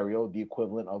that scenario, the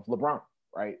equivalent of LeBron,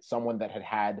 right? Someone that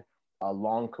had a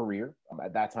long career.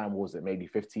 At that time, was it maybe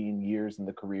 15 years in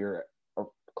the career or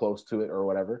close to it or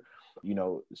whatever?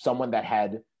 Someone that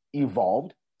had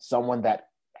evolved, someone that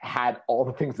had all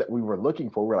the things that we were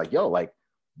looking for. We're like, yo, like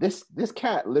this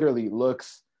cat literally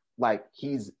looks like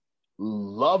he's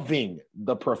loving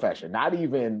the profession, not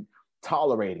even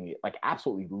tolerating it, like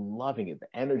absolutely loving it, the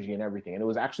energy and everything. And it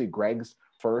was actually Greg's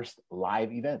first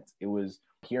live event. It was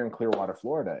here in Clearwater,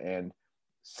 Florida. And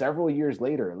several years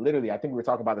later, literally, I think we were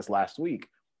talking about this last week,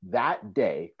 that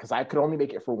day, because I could only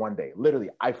make it for one day.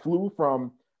 Literally, I flew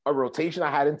from a rotation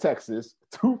I had in Texas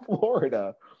to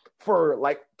Florida for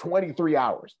like 23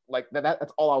 hours. Like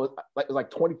that's all I was, like, it was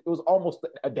like 20, it was almost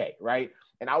a day, right?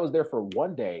 And I was there for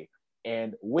one day.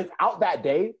 And without that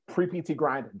day, pre-PT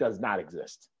grind does not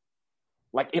exist.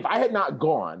 Like, if I had not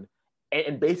gone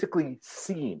and basically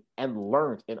seen and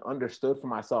learned and understood for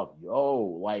myself,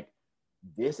 like,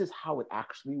 this is how it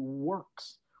actually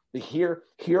works. Here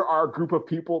are a group of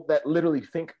people that literally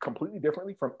think completely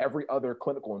differently from every other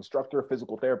clinical instructor,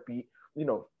 physical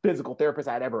therapist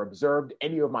I'd ever observed,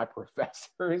 any of my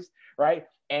professors, right?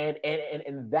 And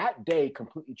that day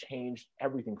completely changed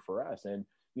everything for us. And,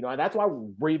 and that's why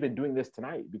we're even doing this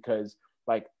tonight, because,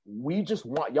 like, we just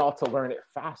want y'all to learn it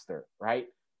faster, right?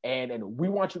 And we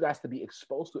want you guys to be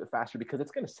exposed to it faster, because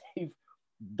it's going to save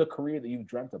the career that you've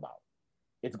dreamt about.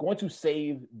 It's going to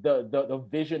save the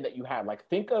vision that you have. Like,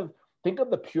 think of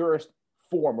the purest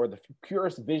form or the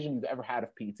purest vision you've ever had of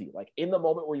PT. Like, in the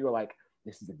moment where you're like,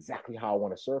 this is exactly how I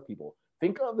want to serve people.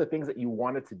 Think of the things that you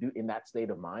wanted to do in that state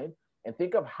of mind, and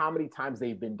think of how many times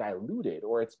they've been diluted,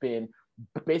 or it's been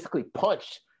basically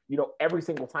punched, every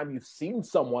single time you've seen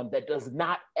someone that does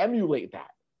not emulate that,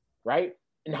 right?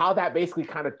 And how that basically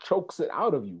kind of chokes it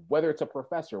out of you, whether it's a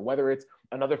professor, whether it's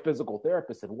another physical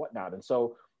therapist and whatnot. And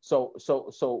so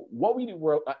what we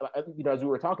do, as we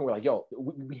were talking, we're like, yo,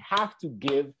 we have to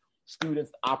give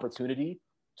students the opportunity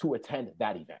to attend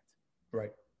that event.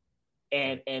 Right.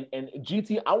 And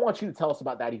GT, I want you to tell us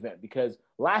about that event, because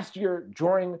last year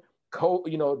during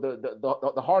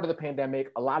the heart of the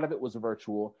pandemic, a lot of it was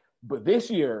virtual, but this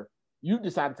year you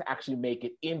decided to actually make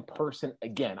it in person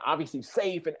again, obviously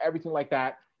safe and everything like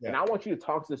that. Yeah. And I want you to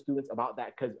talk to the students about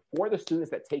that, because for the students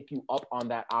that take you up on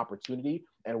that opportunity,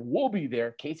 and we'll be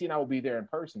there, Casey and I will be there in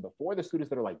person, but for the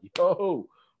students that are like, yo,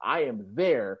 I am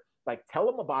there, like, tell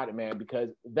them about it, man, because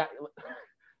that,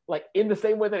 like, in the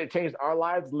same way that it changed our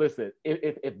lives, listen,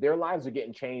 if their lives are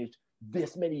getting changed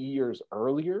this many years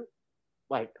earlier,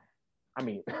 like, I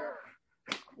mean,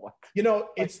 what?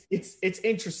 It's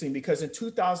interesting, because in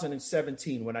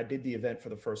 2017, when I did the event for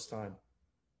the first time,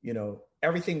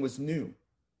 everything was new.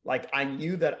 Like, I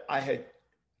knew that I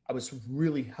was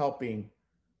really helping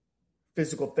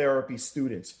physical therapy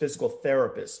students, physical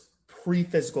therapists,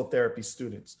 pre-physical therapy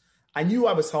students. I knew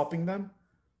I was helping them,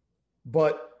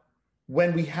 but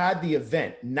when we had the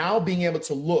event, now being able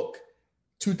to look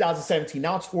 2017,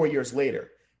 now it's 4 years later,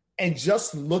 and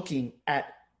just looking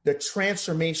at the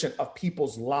transformation of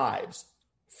people's lives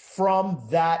from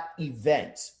that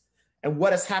event and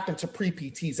what has happened to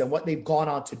pre-PTs and what they've gone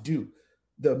on to do,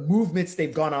 the movements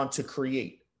they've gone on to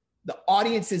create, the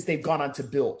audiences they've gone on to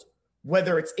build,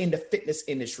 whether it's in the fitness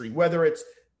industry, whether it's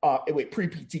with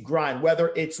pre-PT grind,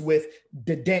 whether it's with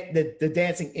the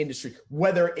dancing industry,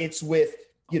 whether it's with,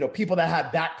 people that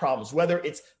have back problems, whether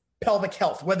it's pelvic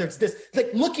health, whether it's this, like,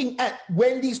 looking at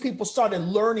when these people started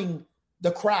learning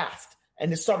the craft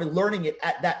and then started learning it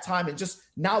at that time. And just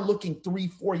now looking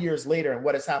 3-4 years later and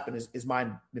what has happened is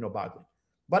mind, boggling.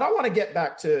 But I want to get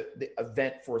back to the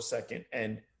event for a second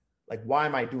and like, why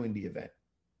am I doing the event?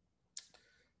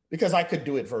 Because I could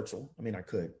do it virtual. I mean, I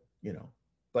could,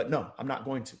 but no, I'm not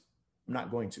going to. I'm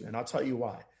not going to. And I'll tell you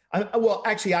why. Well,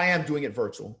 actually, I am doing it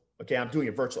virtual. Okay, I'm doing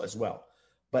it virtual as well.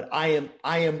 But I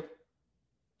am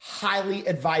highly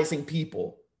advising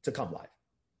people to come live.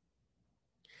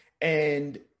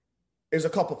 And there's a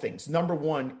couple things. Number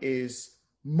one is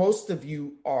most of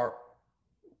you are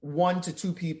 1 to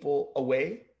 2 people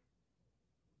away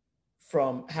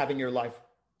from having your life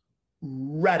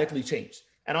radically changed.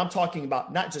 And I'm talking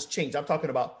about not just change, I'm talking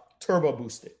about turbo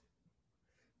boosted.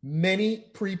 Many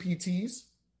pre-PTs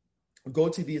go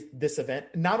to this event,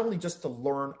 not only just to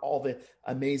learn all the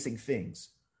amazing things,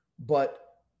 but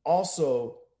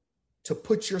also to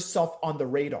put yourself on the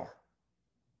radar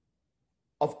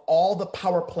of all the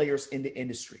power players in the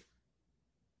industry.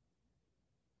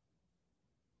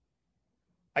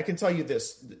 I can tell you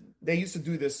this, they used to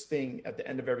do this thing at the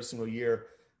end of every single year.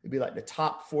 It'd be like the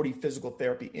top 40 physical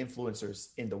therapy influencers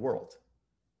in the world.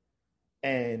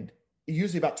 And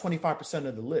usually about 25%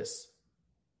 of the list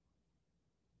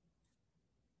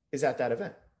is at that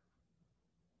event.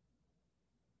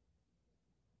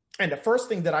 And the first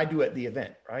thing that I do at the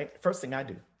event, right? First thing I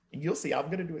do, and you'll see, I'm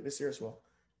going to do it this year as well,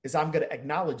 is I'm going to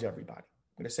acknowledge everybody.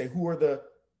 I'm going to say, who are the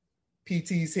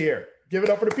PTs here? Give it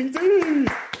up for the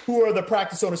PTs. Who are the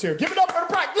practice owners here? Give it up for the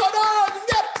practice. No, just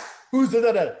get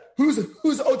it. Who's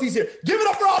the OTs here? Give it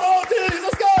up for all the OTs.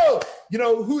 Let's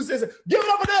go. Who's this? Give it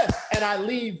up for this. And I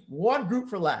leave one group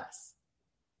for last.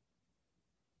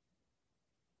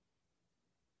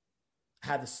 I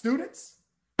have the students.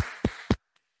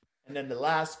 And then the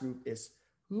last group is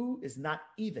who is not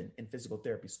even in physical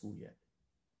therapy school yet.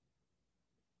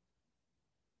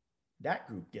 That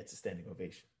group gets a standing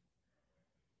ovation.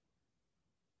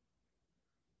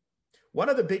 One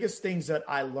of the biggest things that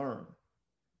I learned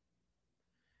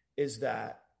is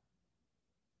that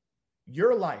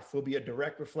your life will be a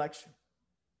direct reflection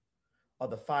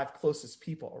of the 5 closest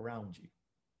people around you.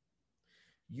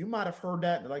 You might have heard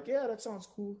that and like, yeah, that sounds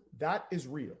cool. That is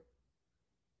real.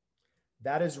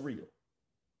 That is real.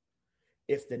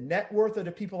 If the net worth of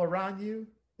the people around you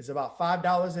is about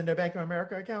 $5 in their Bank of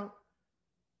America account,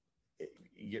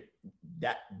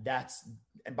 that's,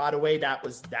 and by the way, that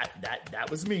was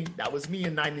me. That was me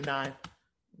in 99.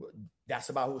 That's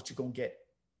about what you're going to get.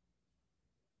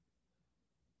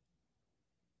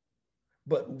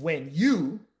 But when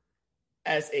you,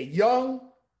 as a young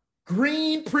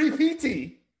green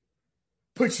pre-PT,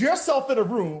 put yourself in a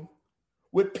room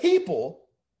with people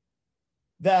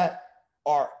that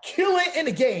are killing in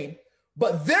the game,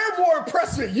 but they're more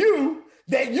impressed with you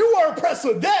than you are impressed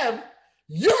with them,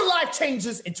 your life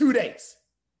changes in 2 days.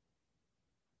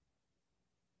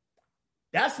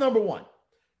 That's number one.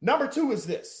 Number two is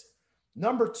this.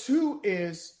 Number two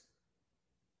is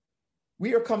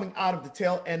we are coming out of the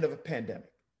tail end of a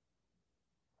pandemic.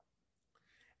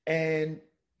 And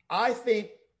I think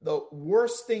the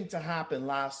worst thing to happen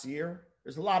last year,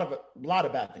 there's a lot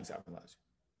of bad things happened last year.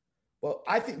 Well,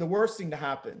 I think the worst thing to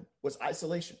happen was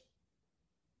isolation.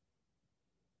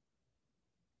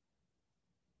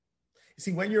 You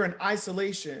see, when you're in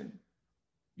isolation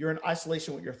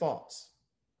with your thoughts.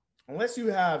 Unless you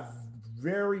have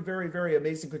very, very, very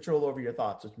amazing control over your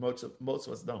thoughts, which most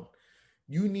of us don't,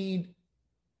 you need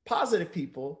positive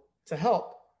people to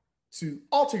help to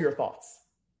alter your thoughts.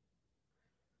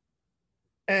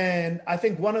 And I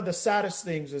think one of the saddest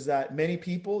things is that many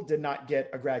people did not get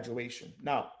a graduation.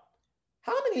 Now,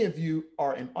 how many of you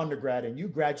are in undergrad and you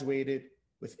graduated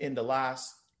within the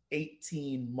last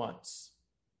 18 months?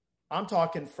 I'm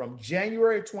talking from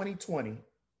January 2020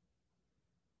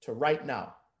 to right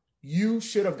now. You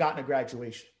should have gotten a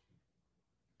graduation.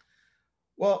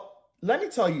 Well, let me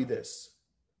tell you this.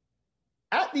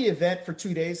 At the event for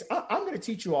 2 days, I'm going to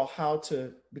teach you all how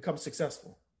to become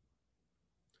successful.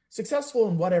 Successful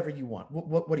in whatever you want.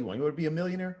 What do you want? You want to be a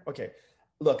millionaire? Okay.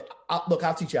 Look,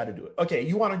 I'll teach you how to do it. Okay,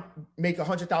 you want to make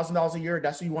 $100,000 a year?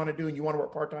 That's what you want to do, and you want to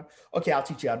work part-time? Okay, I'll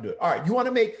teach you how to do it. All right, you want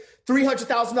to make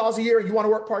 $300,000 a year, and you want to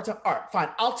work part-time? All right, fine.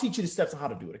 I'll teach you the steps on how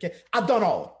to do it, okay? I've done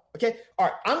all of them, okay? All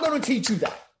right, I'm going to teach you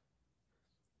that.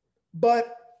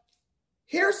 But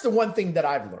here's the one thing that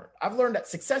I've learned. I've learned that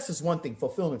success is one thing,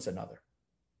 fulfillment's another.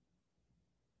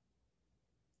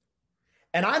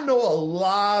 And I know a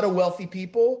lot of wealthy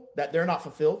people that they're not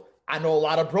fulfilled. I know a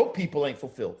lot of broke people ain't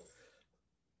fulfilled.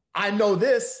 I know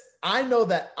this. I know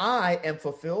that I am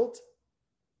fulfilled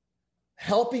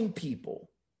helping people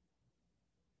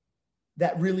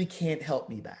that really can't help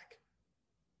me back.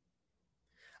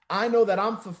 I know that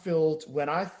I'm fulfilled when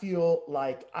I feel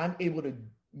like I'm able to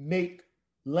make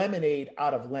lemonade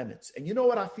out of lemons. And you know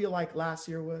what I feel like last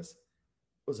year was?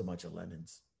 It was a bunch of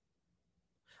lemons.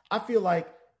 I feel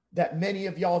like that many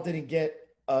of y'all didn't get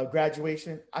a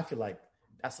graduation. I feel like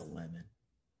that's a lemon.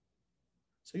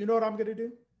 So you know what I'm going to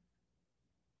do?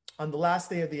 On the last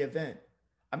day of the event,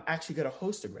 I'm actually going to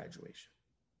host a graduation.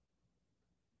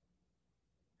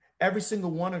 Every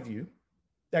single one of you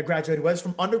that graduated, whether it's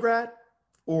from undergrad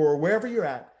or wherever you're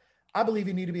at, I believe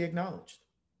you need to be acknowledged.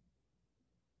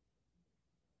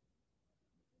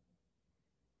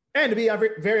 And to be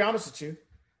very honest with you,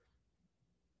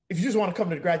 if you just want to come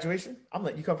to the graduation, I'm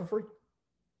letting you come for free.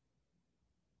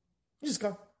 You just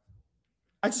come.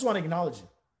 I just want to acknowledge you.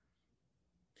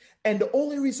 And the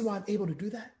only reason why I'm able to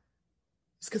do that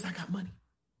is because I got money.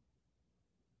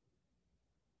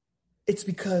 It's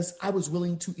because I was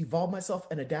willing to evolve myself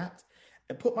and adapt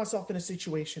and put myself in a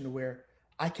situation where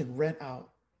I can rent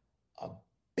out a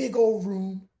big old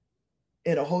room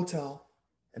in a hotel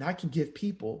and I can give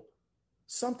people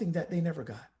something that they never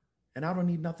got. And I don't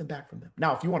need nothing back from them.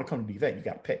 Now, if you want to come to the event, you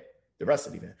got to pay the rest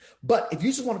of the event. But if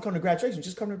you just want to come to graduation,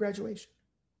 just come to graduation.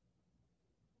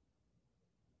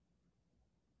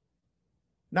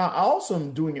 Now, I also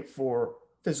am doing it for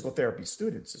physical therapy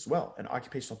students as well and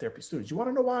occupational therapy students. You want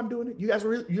to know why I'm doing it? You guys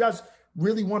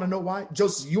really want to know why?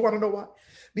 Joseph, you want to know why?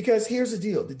 Because here's the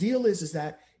deal. The deal is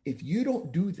that if you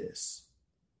don't do this,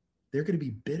 they're going to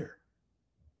be bitter.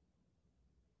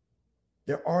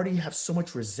 They already have so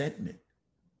much resentment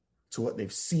to what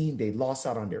they've seen. They lost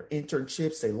out on their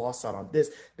internships. They lost out on this.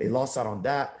 They lost out on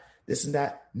that, this and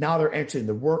that. Now they're entering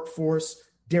the workforce.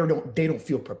 They don't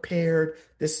feel prepared,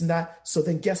 this and that. So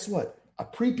then guess what? A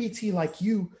pre-PT like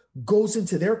you goes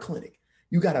into their clinic.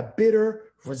 You got a bitter,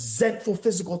 resentful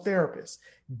physical therapist.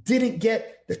 Didn't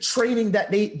get the training that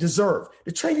they deserve,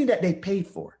 the training that they paid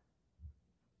for.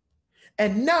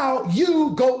 And now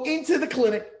you go into the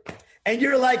clinic and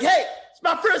you're like, hey, it's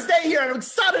my first day here and I'm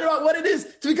excited about what it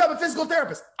is to become a physical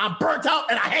therapist. I'm burnt out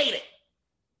and I hate it.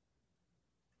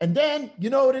 And then you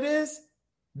know what it is?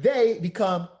 They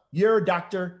become your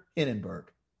Dr.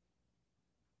 Hindenburg.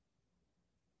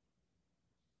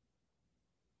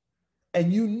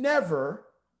 And you never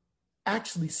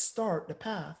actually start the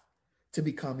path to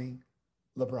becoming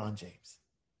LeBron James.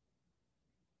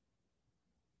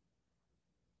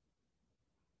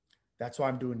 That's why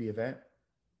I'm doing the event.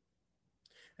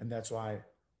 And that's why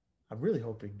I'm really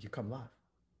hoping you come live.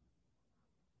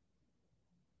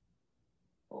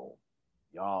 Oh,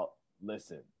 y'all,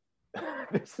 listen.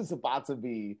 This is about to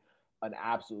be an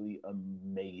absolutely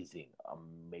amazing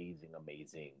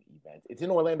event. It's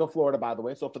in Orlando, Florida, by the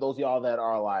way. So for those of y'all that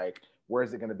are like, where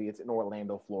is it going to be? It's in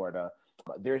Orlando, Florida.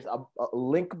 There's a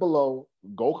link below.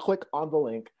 Go click on the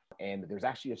link. And there's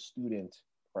actually a student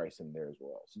price in there as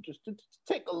well. So just to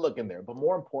take a look in there. But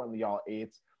more importantly, y'all,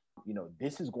 it's,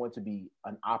 this is going to be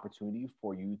an opportunity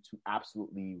for you to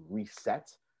absolutely reset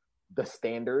the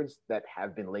standards that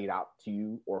have been laid out to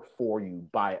you or for you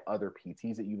by other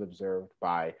PTs that you've observed,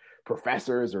 by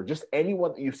professors, or just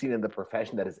anyone that you've seen in the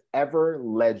profession that has ever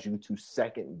led you to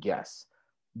second guess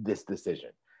this decision.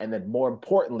 And then more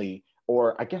importantly,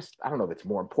 or I guess, I don't know if it's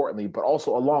more importantly, but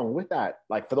also along with that,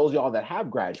 like for those of y'all that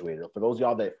have graduated, or for those of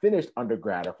y'all that finished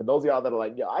undergrad, or for those of y'all that are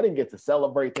like, I didn't get to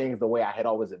celebrate things the way I had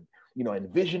always,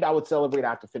 envisioned I would celebrate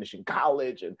after finishing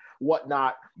college and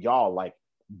whatnot, y'all, like,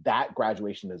 that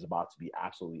graduation is about to be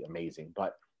absolutely amazing.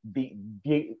 But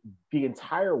the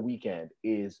entire weekend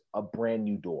is a brand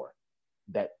new door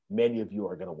that many of you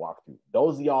are going to walk through.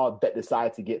 Those of y'all that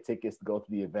decide to get tickets to go to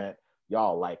the event,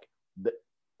 y'all, like,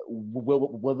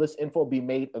 will this info be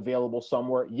made available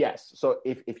somewhere? Yes. So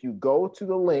if you go to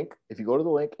the link,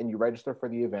 and you register for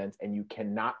the event and you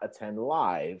cannot attend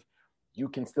live, you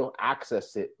can still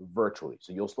access it virtually.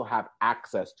 So you'll still have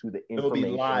access to the information.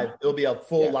 It'll be live. It'll be a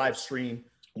full live stream.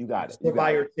 You got it. You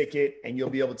buy your ticket and you'll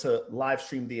be able to live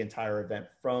stream the entire event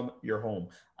from your home.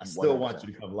 I still 100%. Want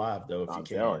you to come live though. I'm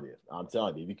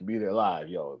telling you, if you can be there live,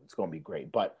 it's going to be great.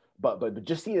 But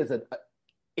just see it as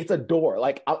it's a door.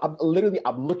 Like I'm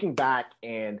looking back,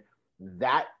 and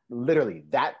that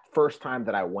first time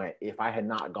that I went, if I had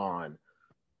not gone,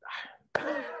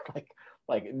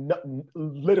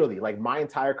 literally, like my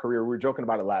entire career, we were joking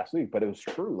about it last week, but it was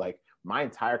true. Like my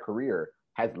entire career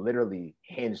has literally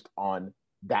hinged on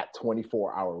that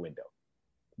 24-hour window,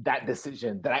 that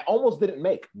decision that I almost didn't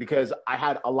make because I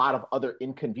had a lot of other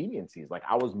inconveniences. Like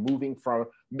I was moving from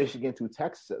Michigan to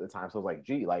Texas at the time. So I was like,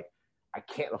 gee, like I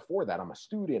can't afford that. I'm a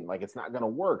student. Like it's not going to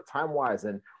work time-wise.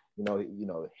 And,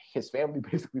 his family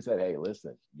basically said, hey,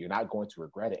 listen, you're not going to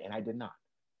regret it. And I did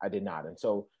not. And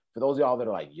so for those of y'all that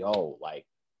are like, yo, like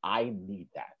I need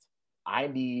that. I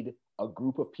need a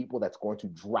group of people that's going to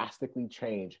drastically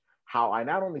change how I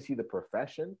not only see the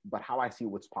profession, but how I see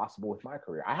what's possible with my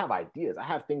career. I have ideas. I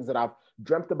have things that I've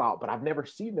dreamt about, but I've never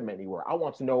seen them anywhere. I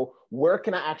want to know, where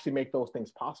can I actually make those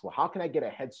things possible? How can I get a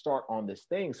head start on this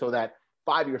thing so that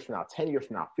 5 years from now, 10 years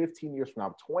from now, 15 years from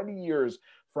now, 20 years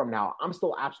from now, I'm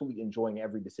still absolutely enjoying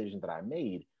every decision that I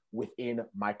made within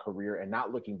my career and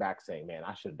not looking back saying, man,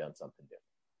 I should have done something different.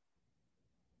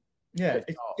 Yeah,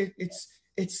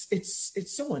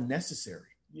 it's so unnecessary.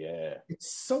 Yeah.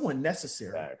 It's so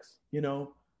unnecessary. Facts.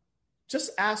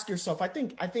 Just ask yourself. I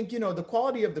think, the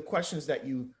quality of the questions that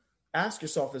you ask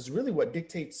yourself is really what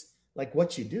dictates like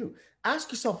what you do.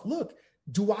 Ask yourself, look,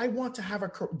 do I want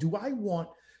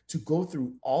to go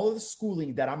through all of the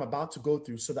schooling that I'm about to go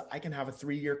through so that I can have a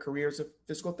 3-year career as a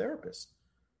physical therapist?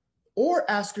 Or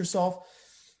ask yourself,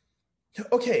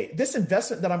 okay, this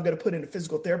investment that I'm going to put into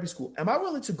physical therapy school, am I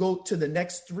willing to go to the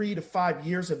next 3 to 5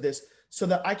 years of this so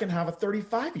that I can have a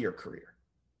 35-year career?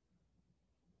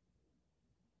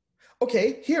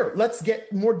 Okay, here, let's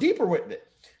get more deeper with it.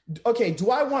 Okay, do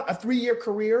I want a 3-year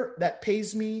career that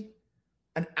pays me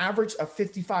an average of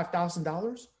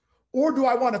 $55,000? Or do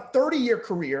I want a 30-year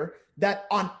career that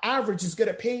on average is going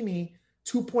to pay me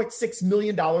 $2.6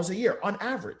 million a year on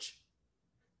average?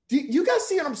 Do you guys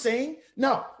see what I'm saying?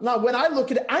 Now, when I look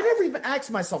at it, I never even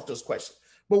asked myself those questions.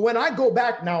 But when I go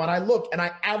back now and I look and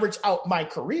I average out my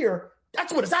career,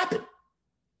 that's what has happened.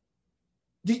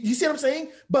 Do you see what I'm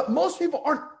saying? But most people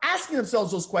aren't asking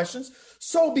themselves those questions.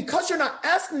 So because you're not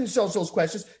asking yourselves those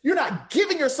questions, you're not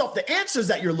giving yourself the answers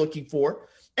that you're looking for.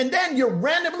 And then you're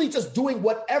randomly just doing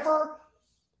whatever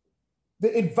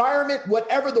the environment,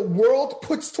 whatever the world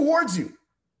puts towards you.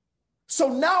 So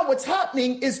now what's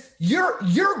happening is you're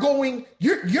going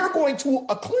to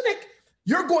a clinic,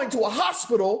 you're going to a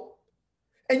hospital,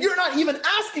 and you're not even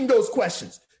asking those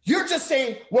questions. You're just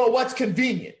saying, well, what's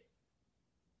convenient?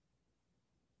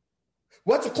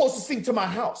 What's the closest thing to my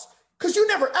house? Because you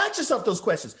never ask yourself those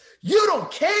questions. You don't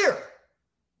care.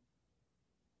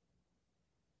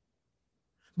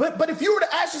 But if you were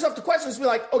to ask yourself the questions, be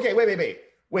like, okay,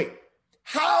 wait.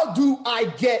 How do I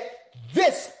get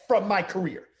this from my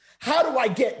career? How do I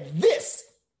get this?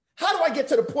 How do I get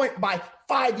to the point by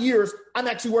 5 years, I'm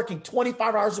actually working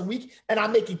 25 hours a week and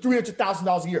I'm making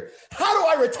 $300,000 a year? How do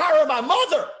I retire my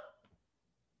mother?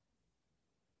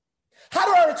 How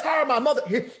do I retire my mother?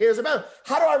 Here's a matter.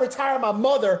 How do I retire my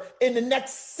mother in the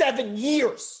next 7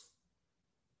 years?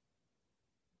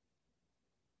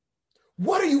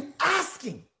 What are you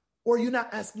asking? Or are you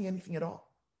not asking anything at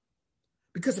all?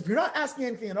 Because if you're not asking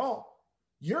anything at all,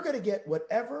 you're going to get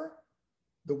whatever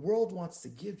the world wants to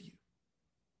give you.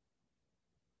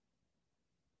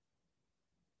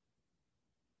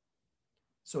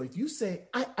 So if you say,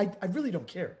 I really don't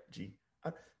care, G,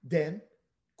 then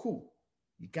cool.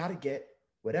 You got to get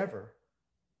whatever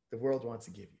the world wants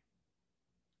to give you.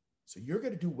 So you're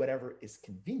going to do whatever is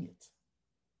convenient.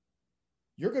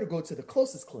 You're going to go to the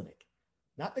closest clinic,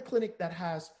 not the clinic that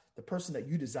has the person that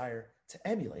you desire to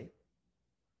emulate.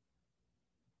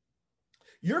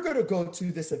 You're going to go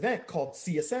to this event called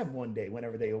CSM one day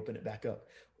whenever they open it back up.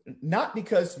 Not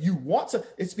because you want to,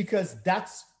 it's because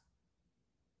that's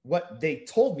what they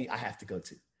told me I have to go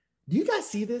to. Do you guys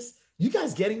see this? You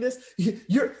guys getting this?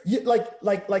 You're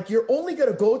only going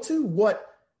to go to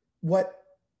what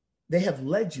they have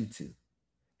led you to.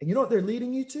 And you know what they're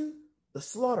leading you to? The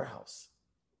slaughterhouse.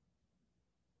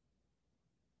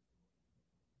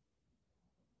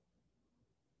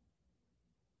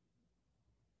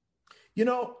 You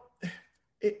know,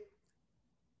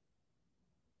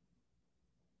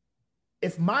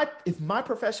 if my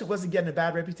profession wasn't getting a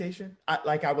bad reputation,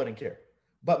 I wouldn't care.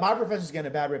 But my profession is getting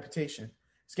a bad reputation.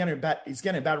 It's getting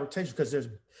a bad reputation because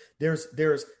there's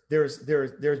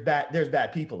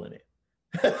bad people in it.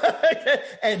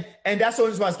 and that's the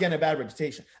reason why it's getting a bad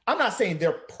reputation. I'm not saying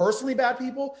they're personally bad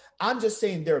people. I'm just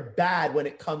saying they're bad when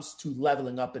it comes to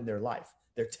leveling up in their life.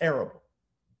 They're terrible.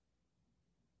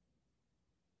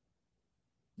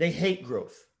 They hate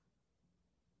growth.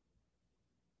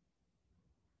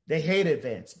 They hate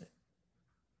advancement.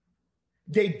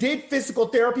 They did physical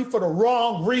therapy for the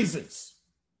wrong reasons.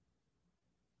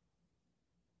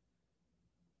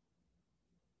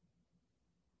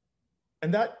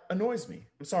 And that annoys me.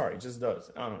 I'm sorry, it just does.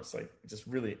 I don't know, it's like,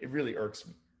 it really irks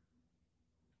me.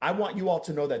 I want you all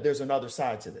to know that there's another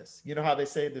side to this. You know how they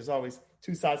say there's always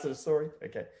two sides to the story?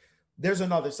 Okay. There's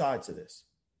another side to this.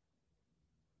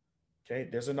 Okay,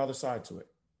 there's another side to it.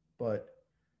 But,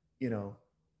 you're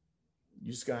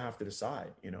just going to have to decide,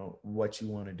 what you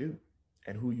want to do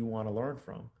and who you want to learn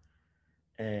from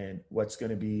and what's going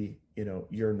to be,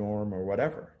 your norm or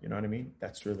whatever. You know what I mean?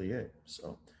 That's really it.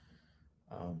 So,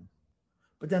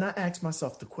 but then I asked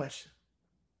myself the question,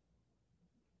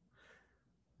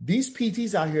 these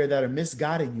PTs out here that are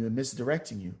misguiding you and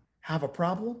misdirecting you have a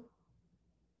problem,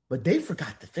 but they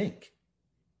forgot to think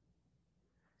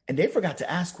and they forgot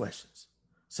to ask questions.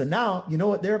 So now, you know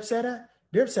what they're upset at?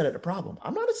 They're upset at the problem.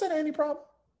 I'm not upset at any problem.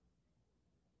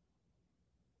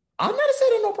 I'm not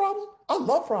upset at no problem. I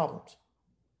love problems.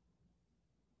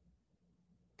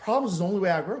 Problems is the only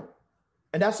way I grow.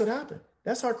 And that's what happened.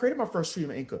 That's how I created my first stream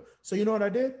of income. So you know what I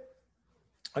did?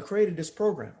 I created this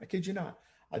program. I kid you not.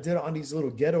 I did it on these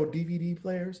little ghetto DVD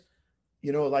players.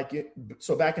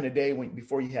 So back in the day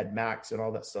before you had Macs and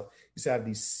all that stuff, you used to have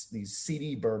these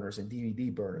CD burners and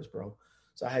DVD burners, bro.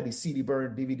 So I had these CD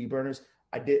burner, DVD burners.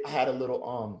 I had a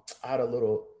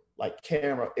little like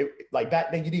camera. Like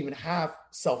back then you didn't even have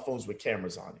cell phones with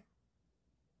cameras on it.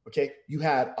 Okay. You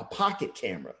had a pocket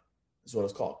camera. That's what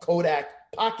it's called. Kodak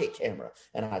pocket camera.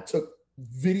 And I took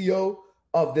video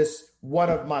of this, one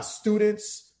of my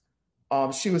students.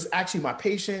 She was actually my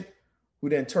patient who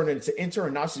then turned into intern.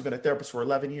 And now she's been a therapist for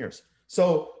 11 years.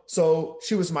 So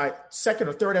she was my second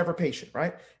or third ever patient,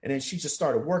 right? And then she just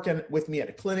started working with me at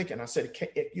the clinic. And I said,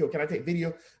 can I take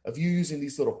video of you using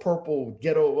these little purple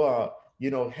ghetto,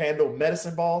 handle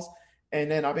medicine balls?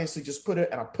 And then I basically just put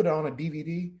it on a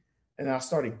DVD and I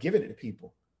started giving it to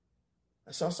people.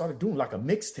 And so I started doing like a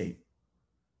mixtape.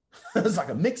 It's like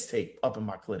a mixtape up in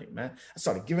my clinic, man. I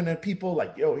started giving it to people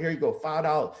like, yo, here you go,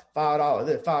 $5,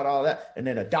 $5, $5, that. And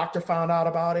then a doctor found out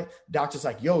about it. Doctor's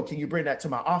like, yo, can you bring that to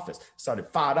my office? Started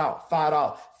 $5,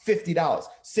 $50,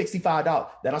 $65.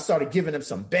 Then I started giving them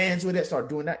some bands with it, started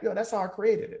doing that. Yo, that's how I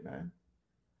created it, man.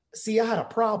 See, I had a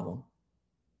problem.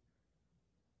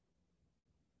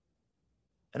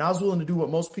 And I was willing to do what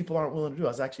most people aren't willing to do. I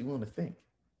was actually willing to think.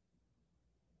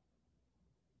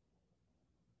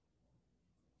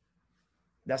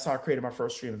 That's how I created my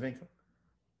first stream of income.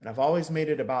 And I've always made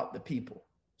it about the people.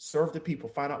 Serve the people,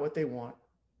 find out what they want,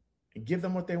 and give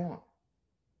them what they want.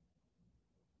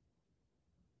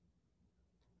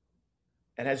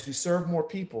 And as you serve more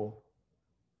people,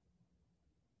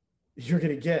 you're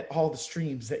going to get all the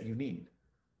streams that you need.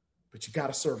 But you got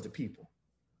to serve the people.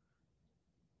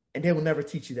 And they will never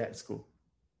teach you that in school.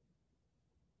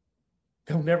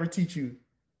 They'll never teach you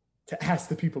to ask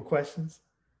the people questions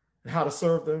and how to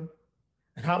serve them.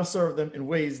 And how to serve them in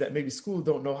ways that maybe school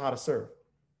don't know how to serve.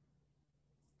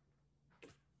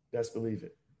 Best believe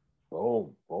it.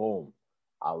 Boom, boom.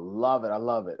 I love it. I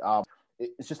love it.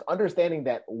 It's just understanding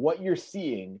that what you're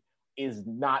seeing is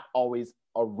not always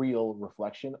a real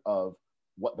reflection of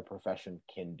what the profession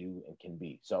can do and can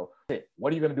be. So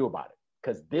what are you going to do about it?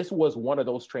 Because this was one of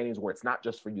those trainings where it's not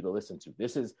just for you to listen to.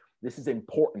 This is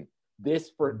important. This,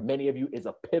 for many of you, is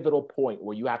a pivotal point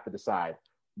where you have to decide,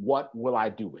 what will I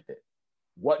do with it?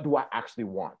 What do I actually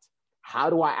want? How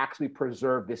do I actually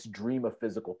preserve this dream of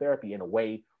physical therapy in a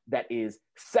way that is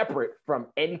separate from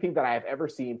anything that I have ever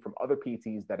seen from other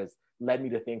PTs that has led me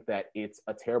to think that it's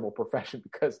a terrible profession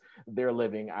because they're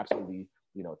living absolutely,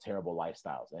 terrible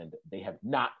lifestyles and they have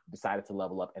not decided to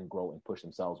level up and grow and push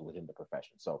themselves within the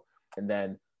profession. So, and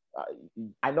then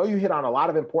I know you hit on a lot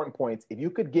of important points. If you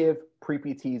could give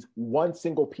pre-PTs one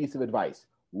single piece of advice,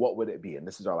 what would it be? And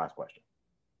this is our last question.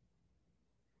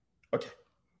 Okay.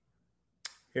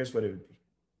 Here's what it would be.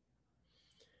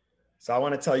 So I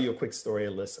want to tell you a quick story,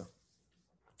 Alyssa.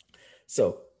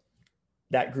 So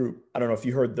that group, I don't know if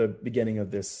you heard the beginning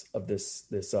of this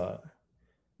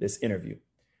interview.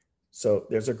 So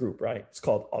there's a group, right? It's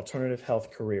called Alternative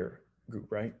Health Career Group,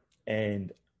 right?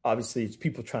 And obviously it's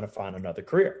people trying to find another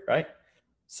career, right?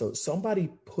 So somebody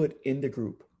put in the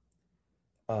group,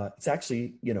 it's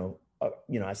actually,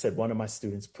 I said one of my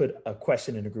students put a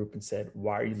question in the group and said,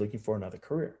 why are you looking for another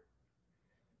career?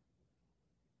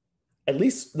 At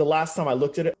least the last time I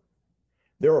looked at it,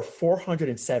 there were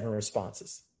 407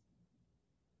 responses.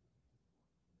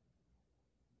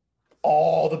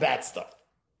 All the bad stuff,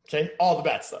 okay? All the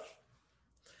bad stuff.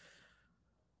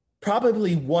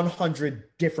 Probably 100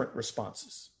 different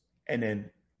responses. And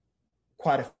then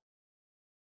quite a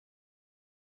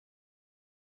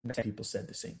few people said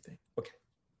the same thing. Okay.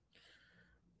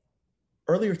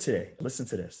 Earlier today, listen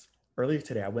to this. Earlier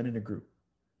today, I went in a group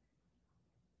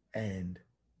and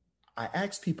I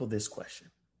asked people this question.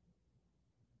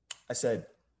 I said,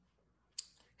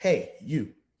 hey,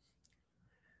 you,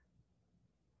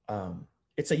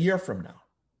 it's a year from now.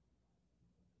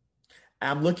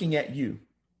 I'm looking at you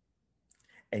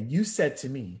and you said to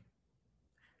me,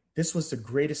 this was the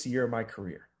greatest year of my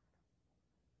career.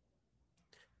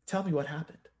 Tell me what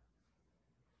happened.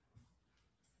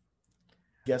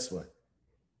 Guess what?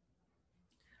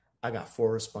 I got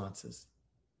 4 responses.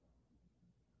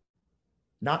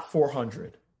 Not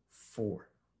 400, 4.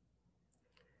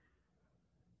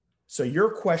 So your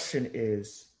question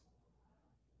is,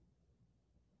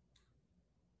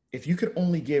 if you could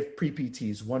only give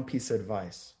pre-PTs one piece of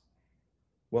advice,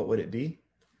 what would it be?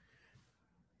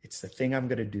 It's the thing I'm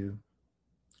going to do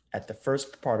at the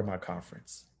first part of my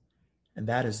conference. And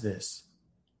that is this.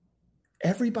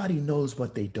 Everybody knows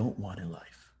what they don't want in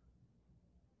life.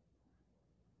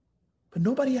 But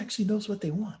nobody actually knows what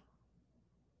they want.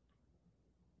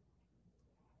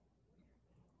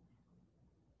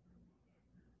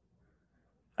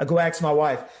 I go ask my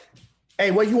wife,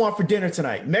 hey, what do you want for dinner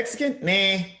tonight? Mexican?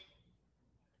 Nah.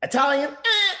 Italian?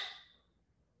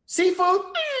 Seafood?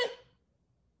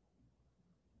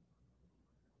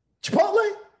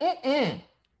 Chipotle?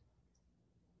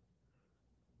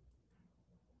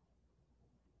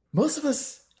 Most of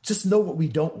us just know what we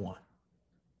don't want.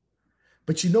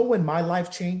 But you know when my life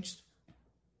changed?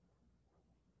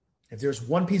 If there's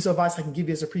one piece of advice I can give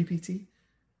you as a pre-PT,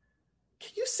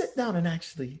 can you sit down and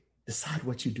actually decide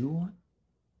what you do want?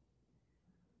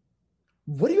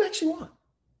 What do you actually want?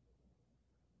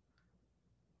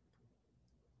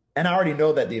 And I already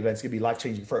know that the event's gonna be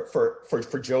life-changing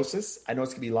for Joseph. I know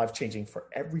it's gonna be life-changing for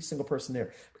every single person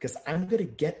there, because I'm gonna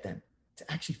get them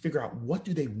to actually figure out what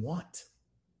do they want.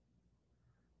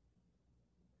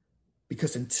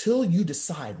 Because until you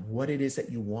decide what it is that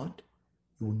you want,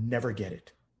 you will never get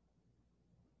it.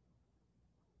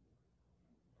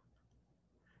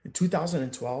 In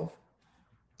 2012,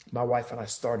 my wife and I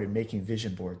started making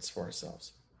vision boards for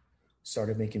ourselves.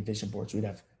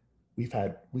 We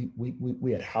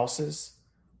had houses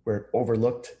where it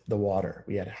overlooked the water.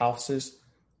 We had houses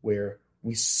where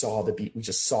we saw the beach. We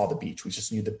just saw the beach. We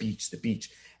just knew the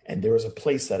beach. And there was a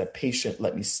place that a patient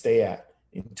let me stay at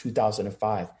in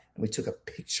 2005. And we took a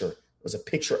picture. It was a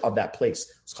picture of that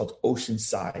place. It's called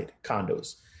Oceanside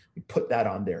Condos. We put that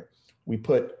on there. We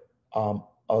put a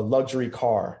luxury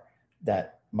car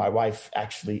that my wife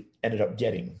actually ended up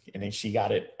getting. And then she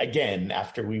got it again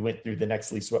after we went through the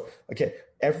next lease. Okay,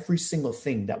 every single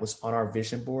thing that was on our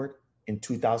vision board in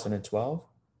 2012,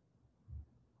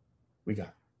 we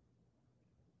got.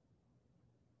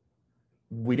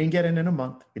 We didn't get it in a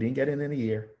month. We didn't get it in a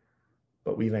year,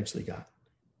 but we eventually got.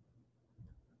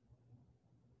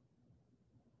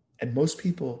 And most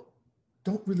people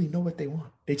don't really know what they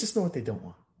want. They just know what they don't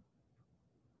want.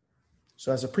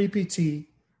 So as a pre-PT,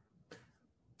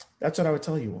 that's what I would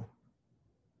tell you all.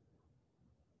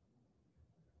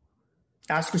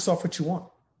 Ask yourself what you want.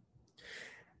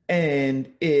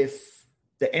 And if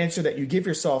the answer that you give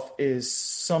yourself is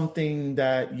something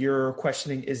that you're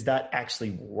questioning, is that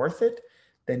actually worth it?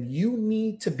 Then you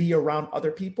need to be around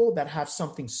other people that have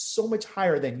something so much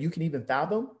higher than you can even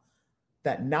fathom,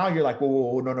 that now you're like,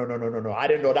 whoa, no. I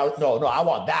didn't know that. No, I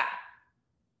want that.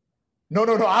 No,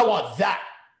 I want that.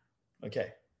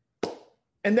 Okay.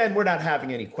 And then we're not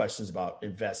having any questions about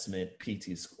investment,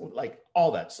 PTs, like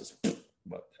all that's just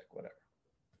whatever.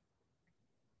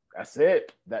 That's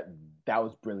it. That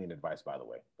was brilliant advice, by the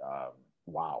way.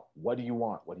 Wow. What do you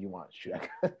want? Shoot,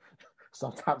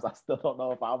 sometimes I still don't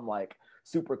know if I'm like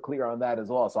super clear on that as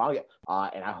well. So I'll get,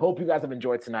 and I hope you guys have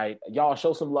enjoyed tonight. Y'all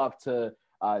show some love to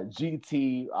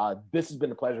GT. This has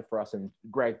been a pleasure for us. And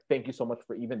Greg, thank you so much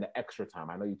for even the extra time.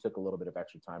 I know you took a little bit of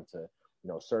extra time to,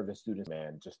 serve the students,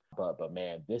 man. But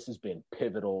man, this has been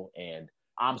pivotal, and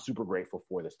I'm super grateful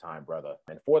for this time, brother.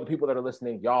 And for the people that are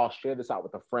listening, y'all share this out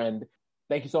with a friend.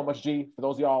 Thank you so much, G. For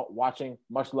those of y'all watching,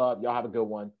 much love. Y'all have a good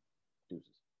one.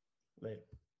 Deuces. Later.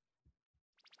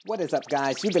 What is up,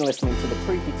 guys? You've been listening to the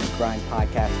Pre-PT Grind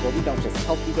podcast, where we don't just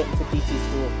help you get into PT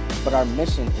school, but our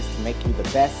mission is to make you the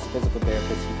best physical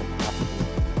therapist you can possibly be.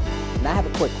 And I have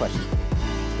a quick question for you.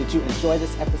 Did you enjoy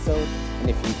this episode? And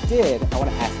if you did, I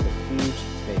want to ask a huge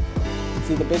favor.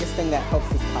 See, the biggest thing that helps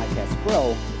this podcast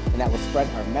grow, and that will spread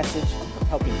our message of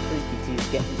helping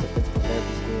pre-PTs get into physical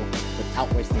therapy school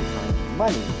without wasting time and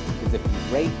money, is if you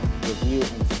rate, review,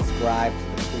 and subscribe to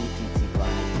the Pre-PT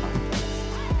Grind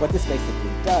podcast. What this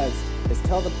basically does is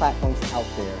tell the platforms out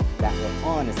there that we're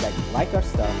on is that you like our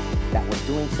stuff, that we're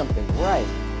doing something right,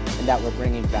 and that we're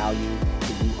bringing value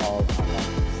to you all, our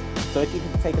audience. So if you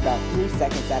can take about 3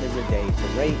 seconds out of your day to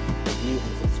rate, review,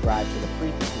 and subscribe to the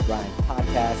Pre-PT Grind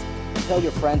podcast, and tell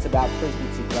your friends about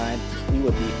Pre-PT Grind, we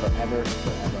would be forever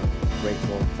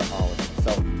grateful to all of you.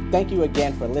 So thank you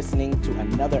again for listening to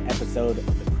another episode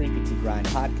of the Pre-PT Grind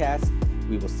podcast.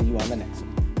 We will see you on the next one.